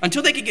track,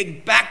 until they could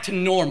get back to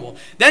normal.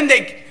 Then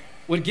they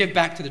would give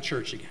back to the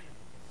church again.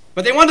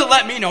 But they wanted to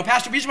let me know,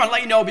 Pastor, we just want to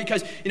let you know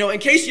because, in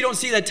case you don't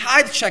see the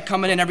tithe check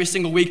coming in every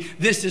single week,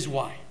 this is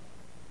why.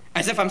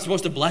 As if I'm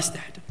supposed to bless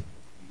that.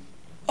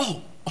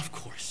 Oh, of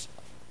course.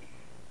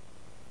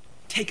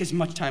 Take as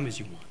much time as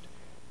you want.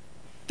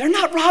 They're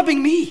not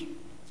robbing me.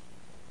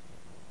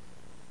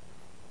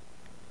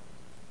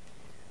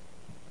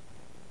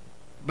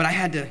 But I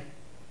had to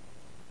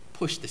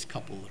push this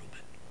couple a little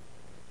bit.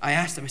 I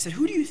asked them, I said,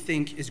 who do you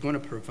think is going to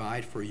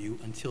provide for you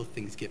until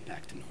things get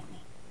back to normal?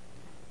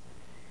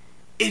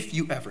 If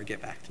you ever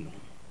get back to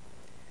normal.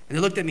 And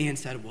they looked at me and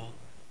said, well,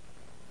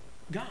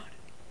 God.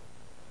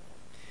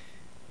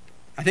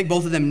 I think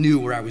both of them knew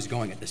where I was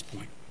going at this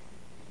point.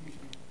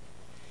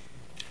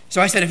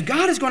 So I said, if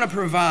God is going to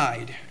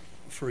provide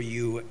for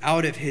you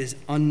out of his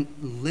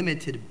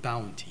unlimited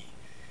bounty,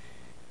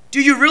 do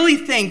you really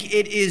think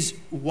it is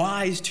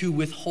wise to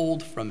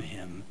withhold from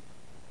him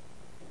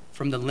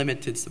from the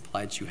limited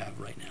supply that you have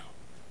right now?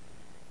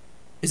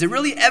 Is it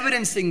really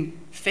evidencing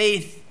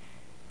faith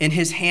in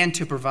his hand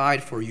to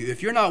provide for you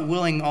if you're not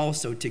willing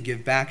also to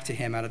give back to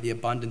him out of the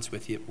abundance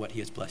with what he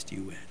has blessed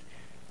you with?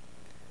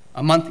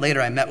 A month later,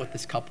 I met with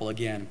this couple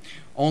again,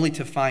 only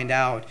to find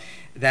out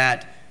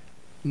that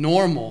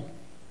normal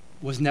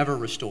was never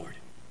restored.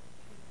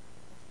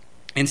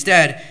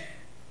 Instead,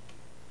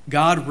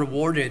 God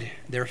rewarded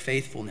their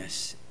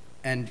faithfulness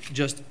and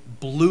just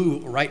blew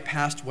right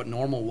past what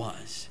normal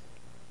was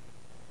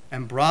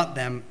and brought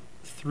them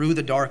through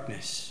the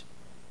darkness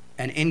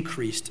and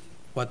increased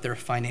what their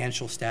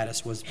financial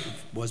status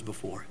was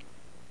before.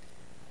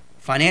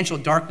 Financial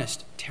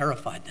darkness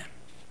terrified them.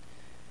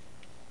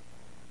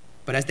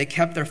 But as they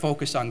kept their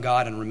focus on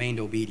God and remained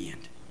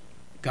obedient,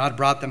 God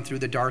brought them through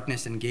the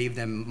darkness and gave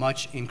them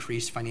much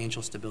increased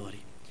financial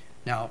stability.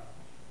 Now,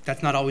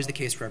 that's not always the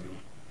case for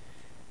everyone.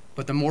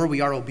 But the more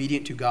we are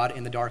obedient to God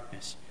in the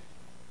darkness,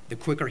 the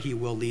quicker he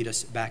will lead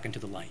us back into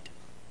the light.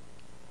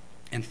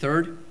 And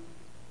third,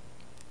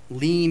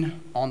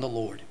 lean on the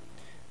Lord.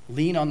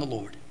 Lean on the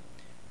Lord.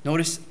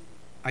 Notice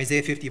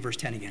Isaiah 50 verse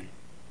 10 again.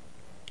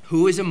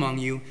 Who is among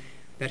you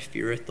that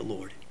feareth the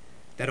Lord,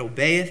 that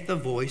obeyeth the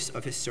voice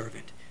of his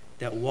servant,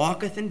 that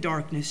walketh in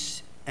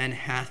darkness and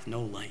hath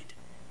no light?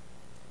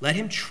 Let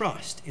him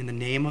trust in the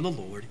name of the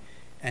Lord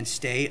and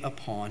stay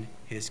upon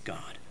his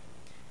God.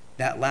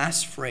 That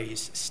last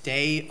phrase,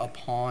 stay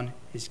upon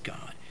his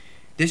God.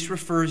 This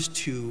refers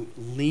to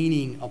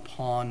leaning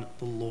upon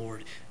the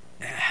Lord.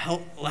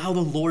 Allow the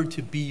Lord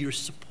to be your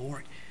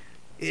support.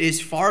 It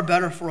is far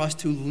better for us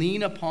to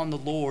lean upon the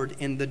Lord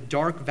in the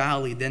dark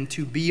valley than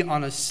to be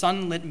on a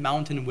sunlit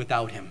mountain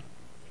without him.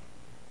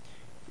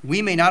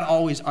 We may not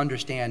always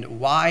understand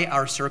why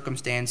our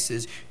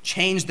circumstances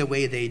change the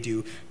way they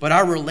do, but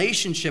our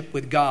relationship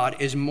with God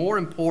is more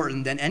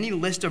important than any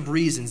list of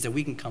reasons that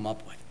we can come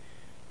up with.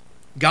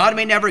 God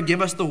may never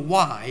give us the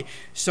why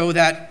so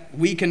that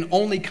we can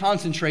only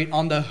concentrate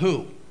on the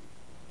who.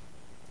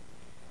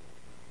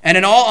 And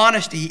in all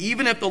honesty,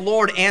 even if the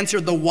Lord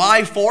answered the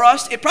why for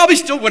us, it probably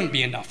still wouldn't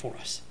be enough for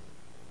us.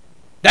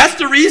 That's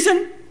the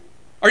reason?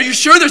 Are you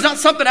sure there's not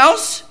something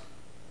else?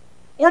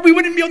 Or we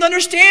wouldn't be able to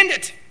understand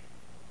it.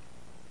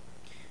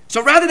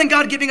 So rather than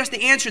God giving us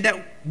the answer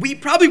that we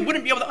probably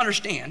wouldn't be able to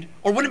understand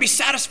or wouldn't be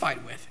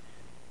satisfied with,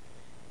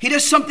 he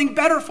does something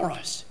better for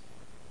us.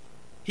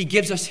 He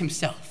gives us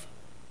himself.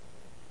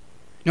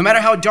 No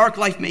matter how dark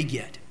life may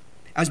get,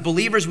 as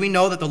believers, we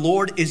know that the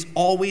Lord is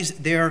always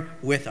there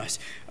with us.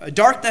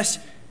 Darkness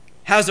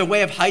has a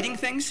way of hiding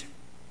things,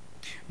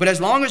 but as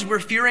long as we're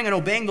fearing and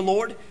obeying the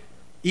Lord,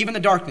 even the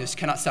darkness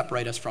cannot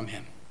separate us from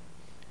him.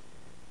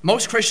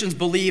 Most Christians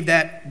believe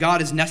that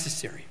God is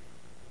necessary.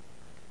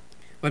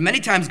 But many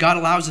times God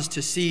allows us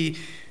to see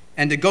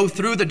and to go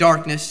through the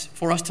darkness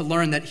for us to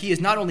learn that he is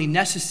not only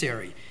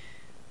necessary,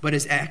 but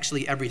is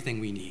actually everything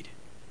we need.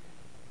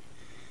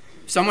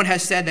 Someone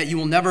has said that you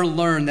will never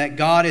learn that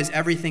God is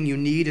everything you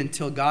need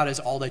until God is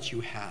all that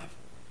you have.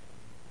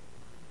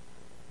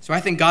 So I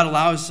think God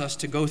allows us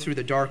to go through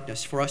the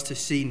darkness for us to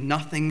see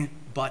nothing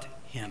but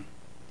him,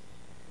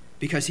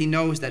 because he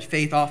knows that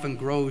faith often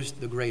grows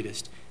the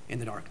greatest in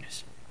the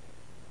darkness.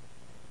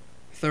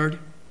 Third,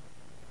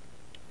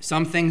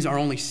 some things are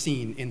only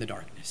seen in the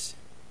darkness.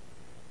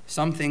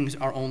 Some things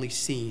are only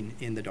seen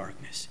in the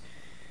darkness.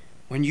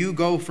 When you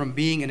go from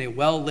being in a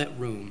well-lit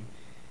room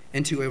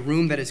into a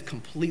room that is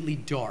completely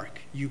dark,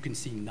 you can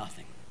see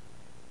nothing.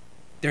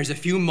 There's a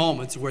few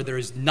moments where there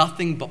is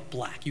nothing but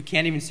black. You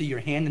can't even see your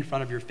hand in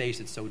front of your face,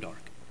 it's so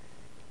dark.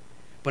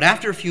 But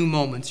after a few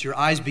moments, your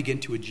eyes begin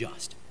to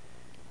adjust.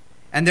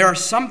 And there are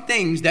some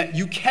things that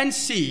you can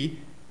see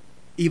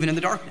even in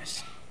the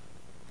darkness.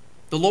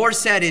 The Lord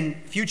said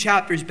in a few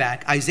chapters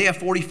back, Isaiah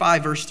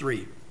 45, verse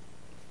 3,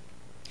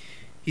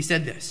 he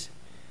said this,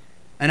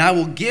 "And I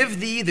will give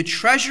thee the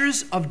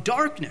treasures of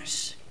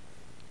darkness,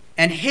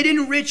 and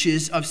hidden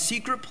riches of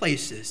secret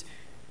places,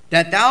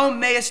 that thou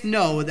mayest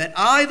know that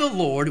I, the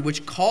Lord,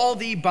 which call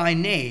thee by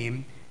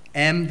name,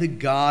 am the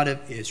God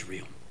of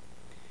Israel.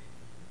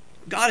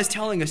 God is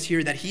telling us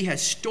here that he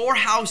has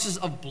storehouses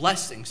of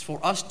blessings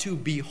for us to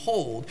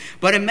behold,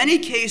 but in many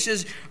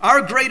cases,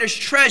 our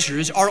greatest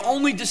treasures are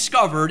only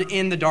discovered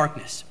in the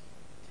darkness.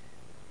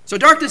 So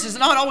darkness is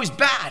not always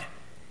bad.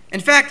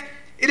 In fact,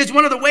 it is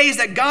one of the ways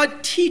that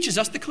God teaches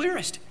us the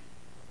clearest.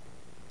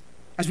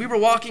 As we were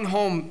walking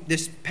home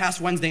this past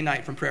Wednesday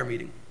night from prayer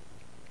meeting,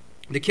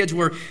 the kids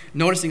were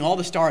noticing all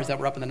the stars that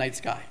were up in the night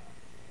sky.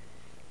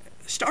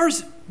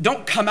 Stars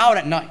don't come out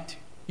at night.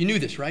 You knew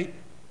this, right?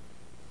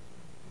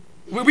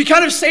 We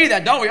kind of say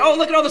that, don't we? Oh,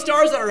 look at all the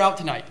stars that are out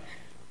tonight.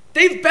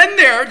 They've been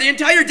there the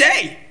entire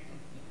day.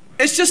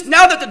 It's just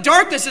now that the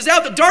darkness is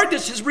out, the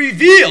darkness has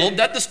revealed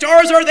that the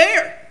stars are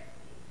there.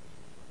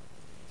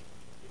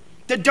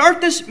 The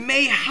darkness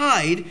may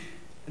hide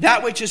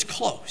that which is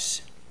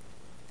close,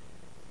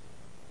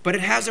 but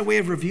it has a way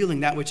of revealing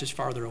that which is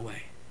farther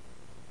away.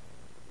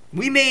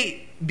 We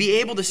may be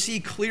able to see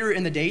clearer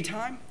in the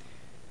daytime,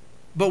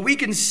 but we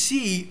can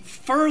see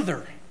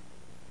further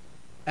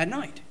at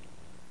night.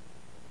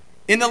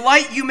 In the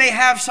light, you may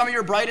have some of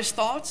your brightest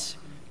thoughts.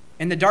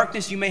 In the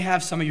darkness, you may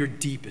have some of your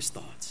deepest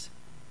thoughts.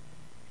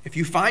 If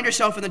you find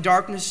yourself in the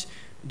darkness,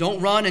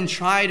 don't run and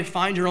try to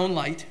find your own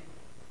light.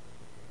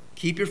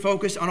 Keep your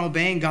focus on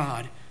obeying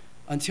God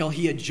until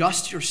he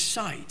adjusts your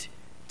sight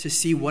to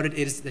see what it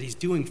is that he's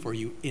doing for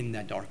you in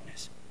that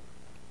darkness.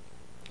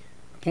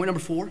 Point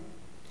number 4.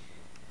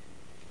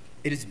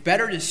 It is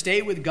better to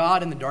stay with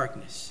God in the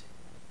darkness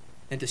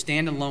than to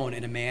stand alone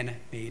in a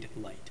man-made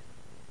light.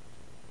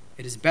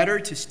 It is better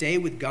to stay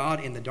with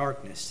God in the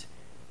darkness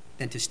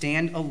than to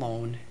stand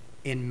alone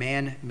in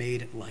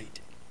man-made light.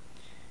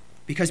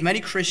 Because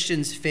many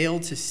Christians fail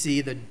to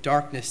see the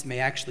darkness may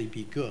actually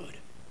be good.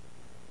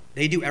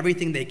 They do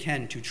everything they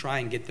can to try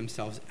and get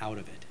themselves out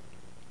of it.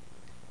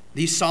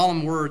 These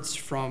solemn words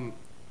from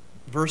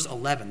verse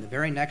 11, the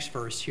very next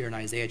verse here in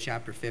Isaiah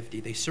chapter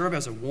 50, they serve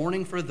as a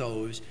warning for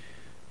those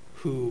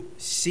who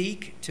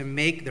seek to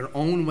make their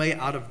own way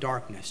out of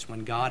darkness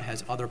when God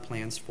has other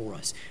plans for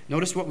us.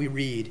 Notice what we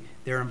read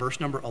there in verse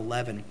number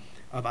 11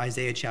 of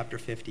Isaiah chapter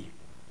 50.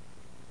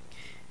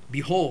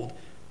 Behold,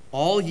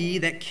 all ye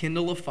that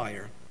kindle a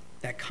fire,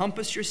 that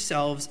compass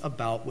yourselves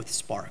about with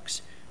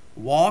sparks,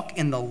 walk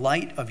in the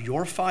light of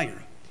your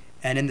fire,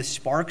 and in the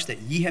sparks that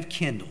ye have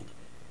kindled.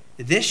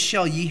 This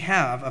shall ye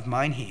have of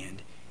mine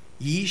hand,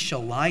 ye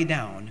shall lie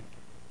down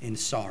in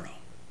sorrow.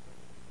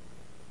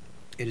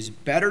 It is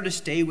better to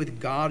stay with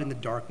God in the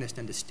darkness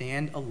than to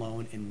stand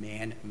alone in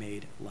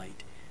man-made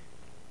light.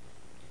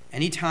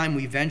 Anytime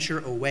we venture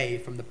away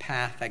from the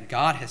path that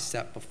God has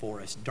set before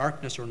us,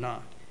 darkness or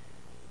not,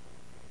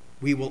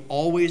 we will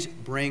always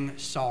bring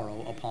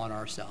sorrow upon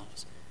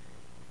ourselves.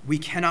 We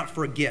cannot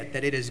forget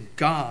that it is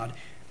God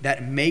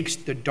that makes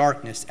the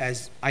darkness,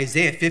 as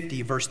Isaiah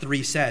 50 verse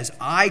 3 says,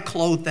 I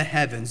clothe the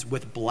heavens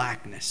with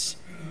blackness,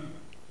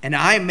 and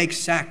I make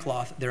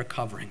sackcloth their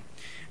covering.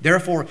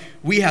 Therefore,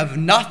 we have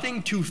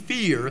nothing to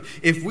fear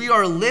if we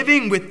are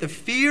living with the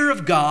fear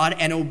of God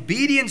and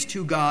obedience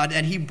to God,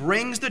 and he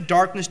brings the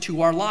darkness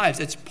to our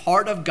lives. It's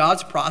part of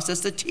God's process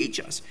to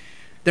teach us.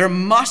 There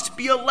must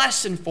be a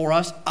lesson for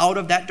us out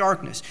of that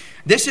darkness.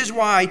 This is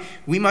why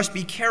we must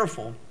be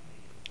careful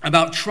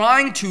about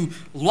trying to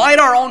light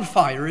our own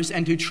fires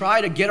and to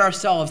try to get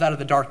ourselves out of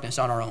the darkness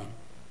on our own.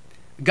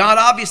 God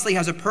obviously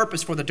has a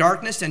purpose for the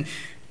darkness, and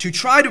to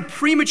try to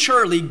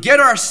prematurely get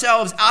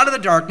ourselves out of the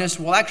darkness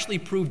will actually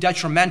prove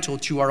detrimental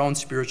to our own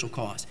spiritual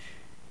cause.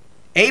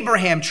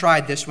 Abraham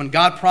tried this when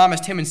God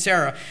promised him and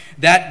Sarah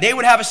that they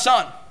would have a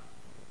son.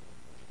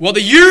 Well,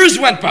 the years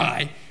went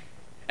by,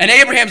 and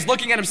Abraham's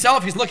looking at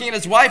himself, he's looking at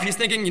his wife, he's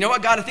thinking, you know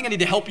what, God, I think I need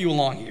to help you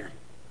along here.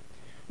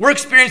 We're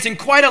experiencing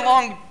quite a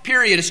long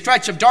period, a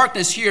stretch of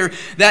darkness here,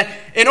 that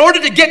in order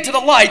to get to the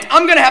light,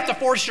 I'm going to have to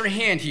force your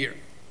hand here.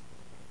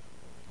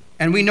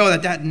 And we know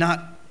that did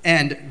not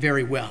end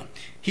very well.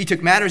 He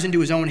took matters into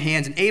his own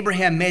hands, and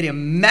Abraham made a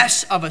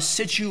mess of a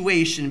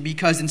situation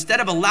because instead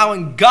of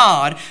allowing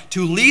God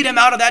to lead him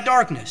out of that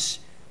darkness,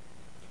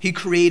 he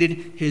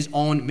created his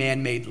own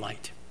man-made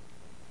light.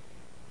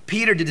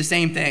 Peter did the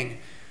same thing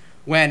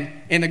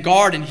when in the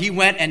garden he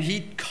went and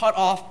he cut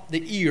off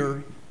the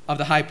ear of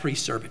the high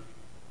priest's servant.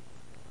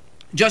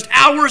 Just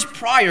hours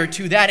prior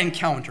to that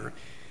encounter,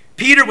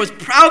 Peter was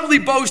proudly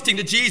boasting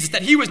to Jesus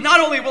that he was not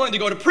only willing to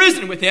go to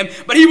prison with him,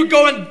 but he would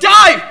go and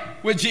die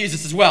with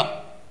Jesus as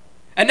well.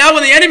 And now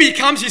when the enemy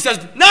comes, he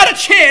says, not a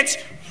chance.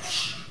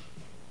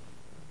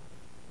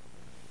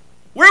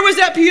 Where was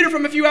that Peter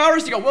from a few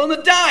hours ago? Willing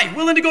to die,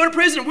 willing to go to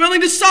prison, willing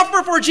to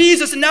suffer for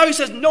Jesus. And now he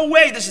says, no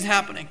way this is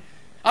happening.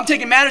 I'm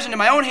taking matters into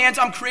my own hands.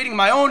 I'm creating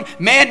my own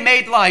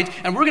man-made light.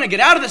 And we're going to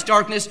get out of this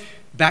darkness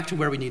back to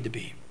where we need to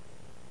be.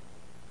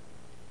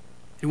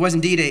 It was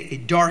indeed a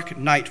dark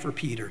night for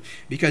Peter,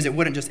 because it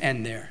wouldn't just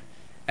end there,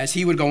 as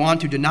he would go on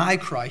to deny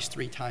Christ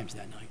 3 times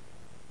that night.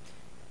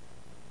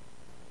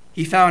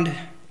 He found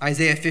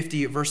Isaiah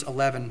 50 verse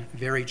 11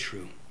 very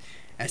true.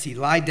 as he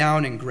lied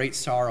down in great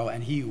sorrow,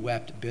 and he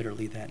wept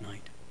bitterly that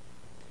night.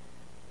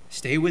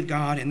 Stay with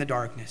God in the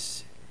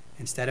darkness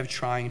instead of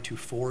trying to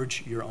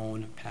forge your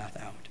own path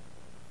out.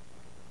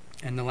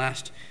 And the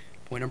last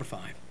point, number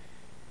 5.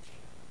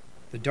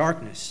 The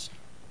darkness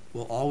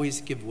will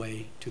always give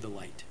way to the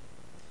light.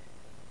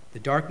 The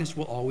darkness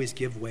will always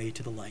give way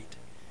to the light.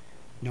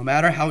 No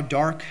matter how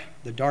dark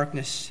the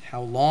darkness,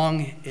 how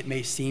long it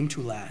may seem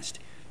to last,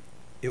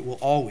 it will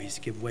always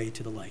give way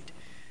to the light.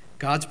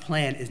 God's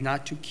plan is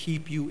not to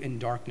keep you in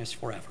darkness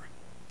forever,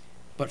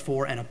 but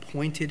for an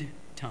appointed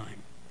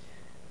time.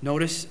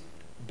 Notice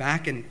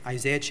back in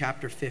Isaiah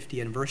chapter 50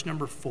 and verse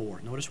number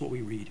 4, notice what we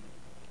read.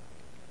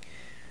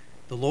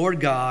 The Lord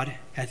God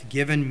hath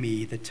given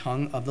me the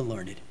tongue of the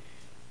learned,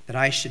 that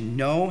I should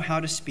know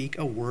how to speak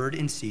a word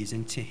in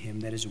season to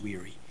him that is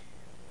weary.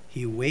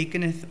 He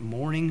wakeneth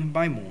morning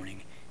by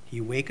morning.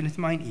 He wakeneth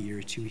mine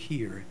ear to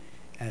hear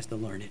as the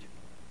learned.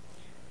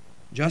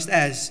 Just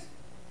as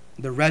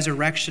the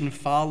resurrection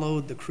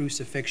followed the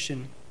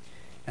crucifixion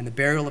and the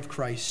burial of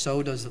Christ,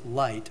 so does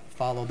light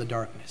follow the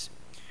darkness.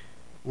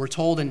 We're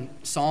told in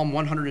Psalm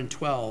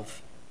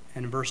 112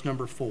 and verse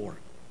number 4,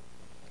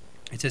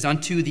 it says,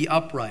 Unto the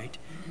upright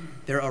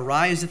there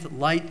ariseth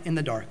light in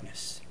the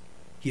darkness.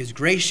 He is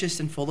gracious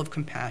and full of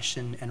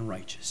compassion and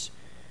righteous.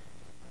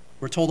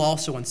 We're told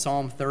also in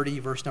Psalm 30,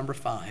 verse number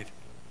 5,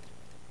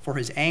 For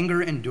his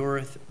anger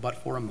endureth but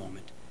for a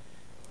moment,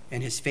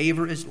 and his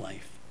favor is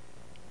life.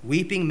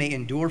 Weeping may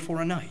endure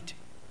for a night,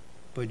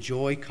 but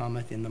joy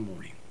cometh in the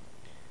morning.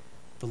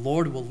 The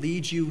Lord will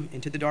lead you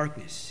into the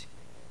darkness,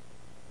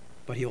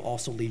 but he'll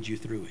also lead you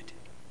through it.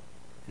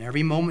 And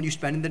every moment you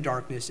spend in the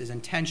darkness is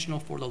intentional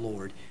for the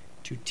Lord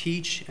to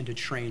teach and to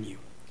train you.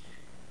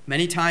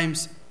 Many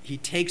times he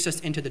takes us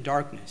into the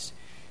darkness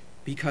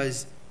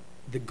because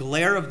the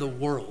glare of the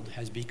world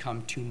has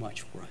become too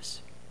much for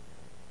us.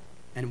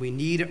 And we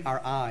need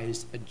our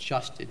eyes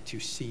adjusted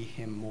to see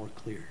him more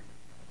clear.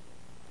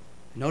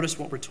 Notice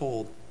what we're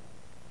told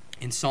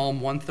in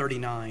Psalm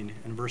 139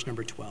 and verse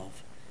number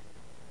 12.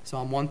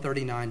 Psalm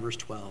 139, verse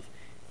 12.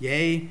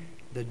 Yea,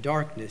 the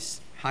darkness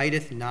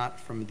hideth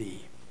not from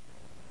thee,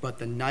 but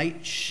the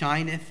night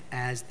shineth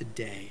as the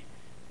day.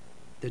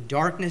 The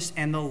darkness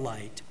and the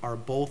light are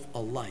both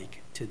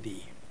alike to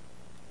thee.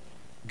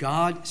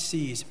 God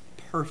sees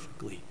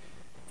perfectly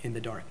in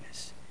the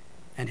darkness,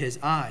 and his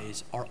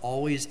eyes are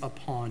always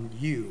upon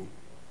you,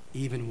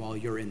 even while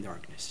you're in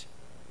darkness.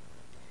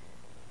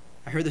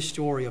 I heard the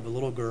story of a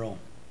little girl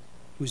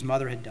whose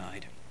mother had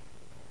died.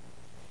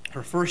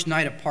 Her first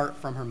night apart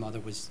from her mother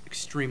was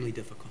extremely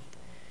difficult.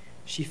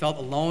 She felt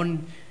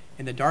alone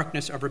in the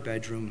darkness of her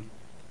bedroom,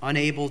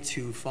 unable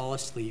to fall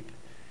asleep.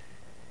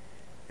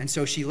 And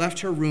so she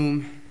left her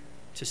room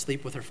to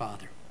sleep with her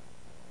father.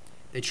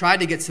 They tried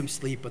to get some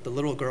sleep, but the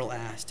little girl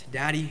asked,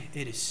 Daddy,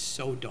 it is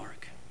so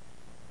dark.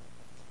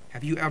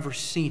 Have you ever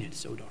seen it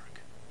so dark?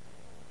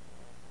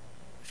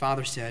 The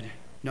father said,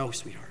 No,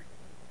 sweetheart.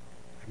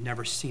 I've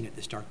never seen it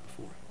this dark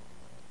before.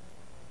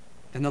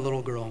 Then the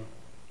little girl,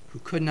 who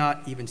could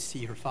not even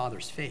see her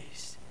father's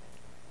face,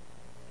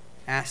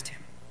 asked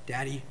him,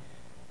 Daddy,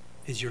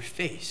 is your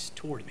face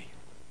toward me?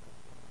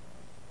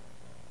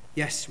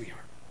 Yes,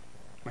 sweetheart,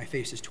 my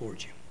face is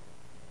towards you.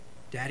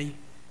 Daddy,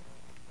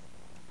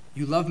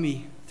 you love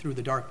me through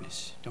the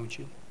darkness, don't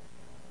you?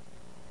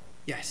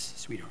 Yes,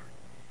 sweetheart,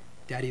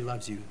 Daddy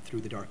loves you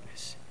through the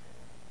darkness.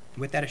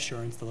 And with that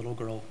assurance, the little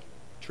girl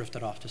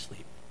drifted off to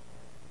sleep.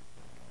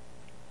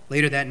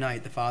 Later that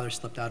night, the father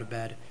slipped out of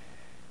bed,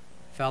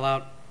 fell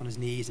out on his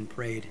knees and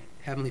prayed,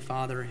 Heavenly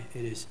Father,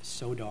 it is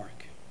so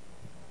dark.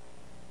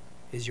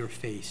 Is your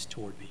face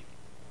toward me?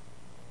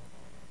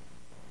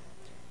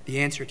 The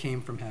answer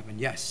came from heaven.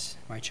 Yes,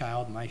 my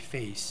child, my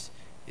face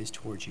is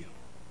towards you.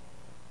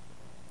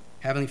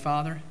 Heavenly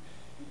Father,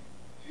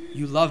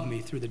 you love me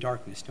through the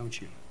darkness,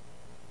 don't you?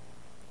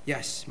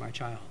 Yes, my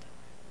child,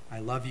 I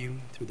love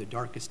you through the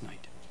darkest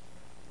night.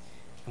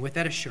 And with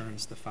that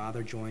assurance, the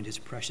father joined his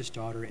precious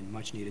daughter in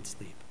much-needed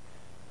sleep.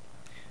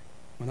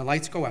 When the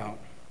lights go out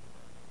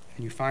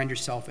and you find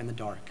yourself in the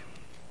dark,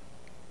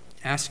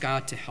 ask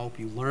God to help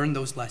you learn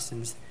those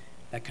lessons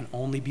that can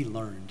only be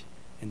learned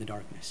in the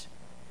darkness.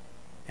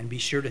 And be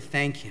sure to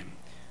thank him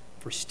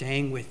for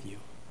staying with you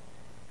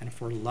and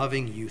for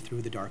loving you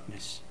through the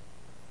darkness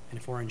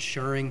and for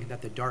ensuring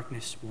that the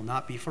darkness will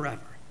not be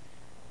forever,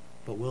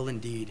 but will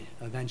indeed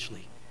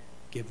eventually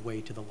give way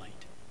to the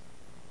light.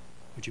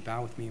 Would you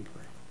bow with me in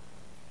prayer?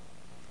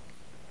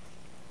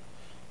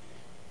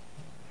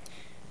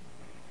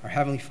 Our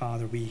Heavenly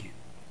Father, we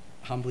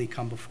humbly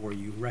come before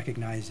you,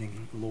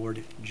 recognizing,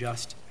 Lord,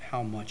 just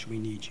how much we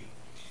need you.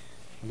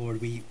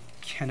 Lord, we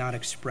cannot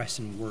express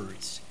in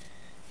words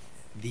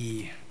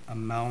the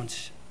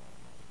amount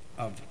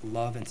of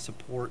love and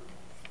support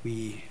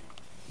we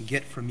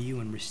get from you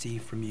and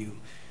receive from you.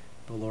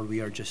 But Lord,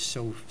 we are just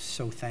so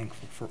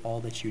thankful for all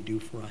that you do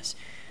for us.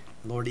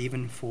 Lord,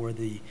 even for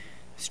the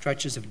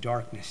stretches of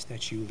darkness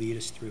that you lead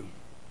us through.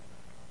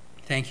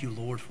 Thank you,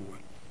 Lord, for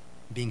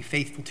being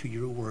faithful to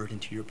your word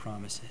and to your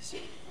promises.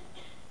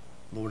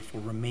 Lord, for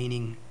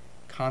remaining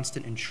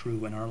constant and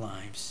true in our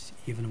lives,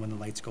 even when the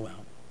lights go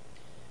out.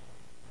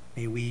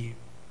 May we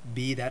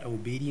be that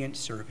obedient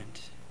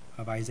servant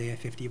of Isaiah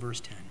 50, verse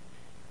 10,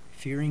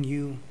 fearing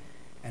you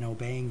and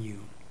obeying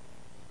you,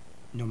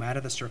 no matter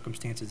the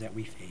circumstances that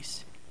we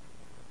face.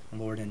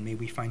 Lord, and may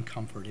we find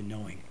comfort in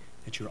knowing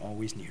that you're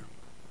always near.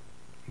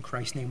 In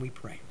Christ's name we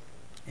pray.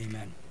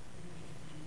 Amen.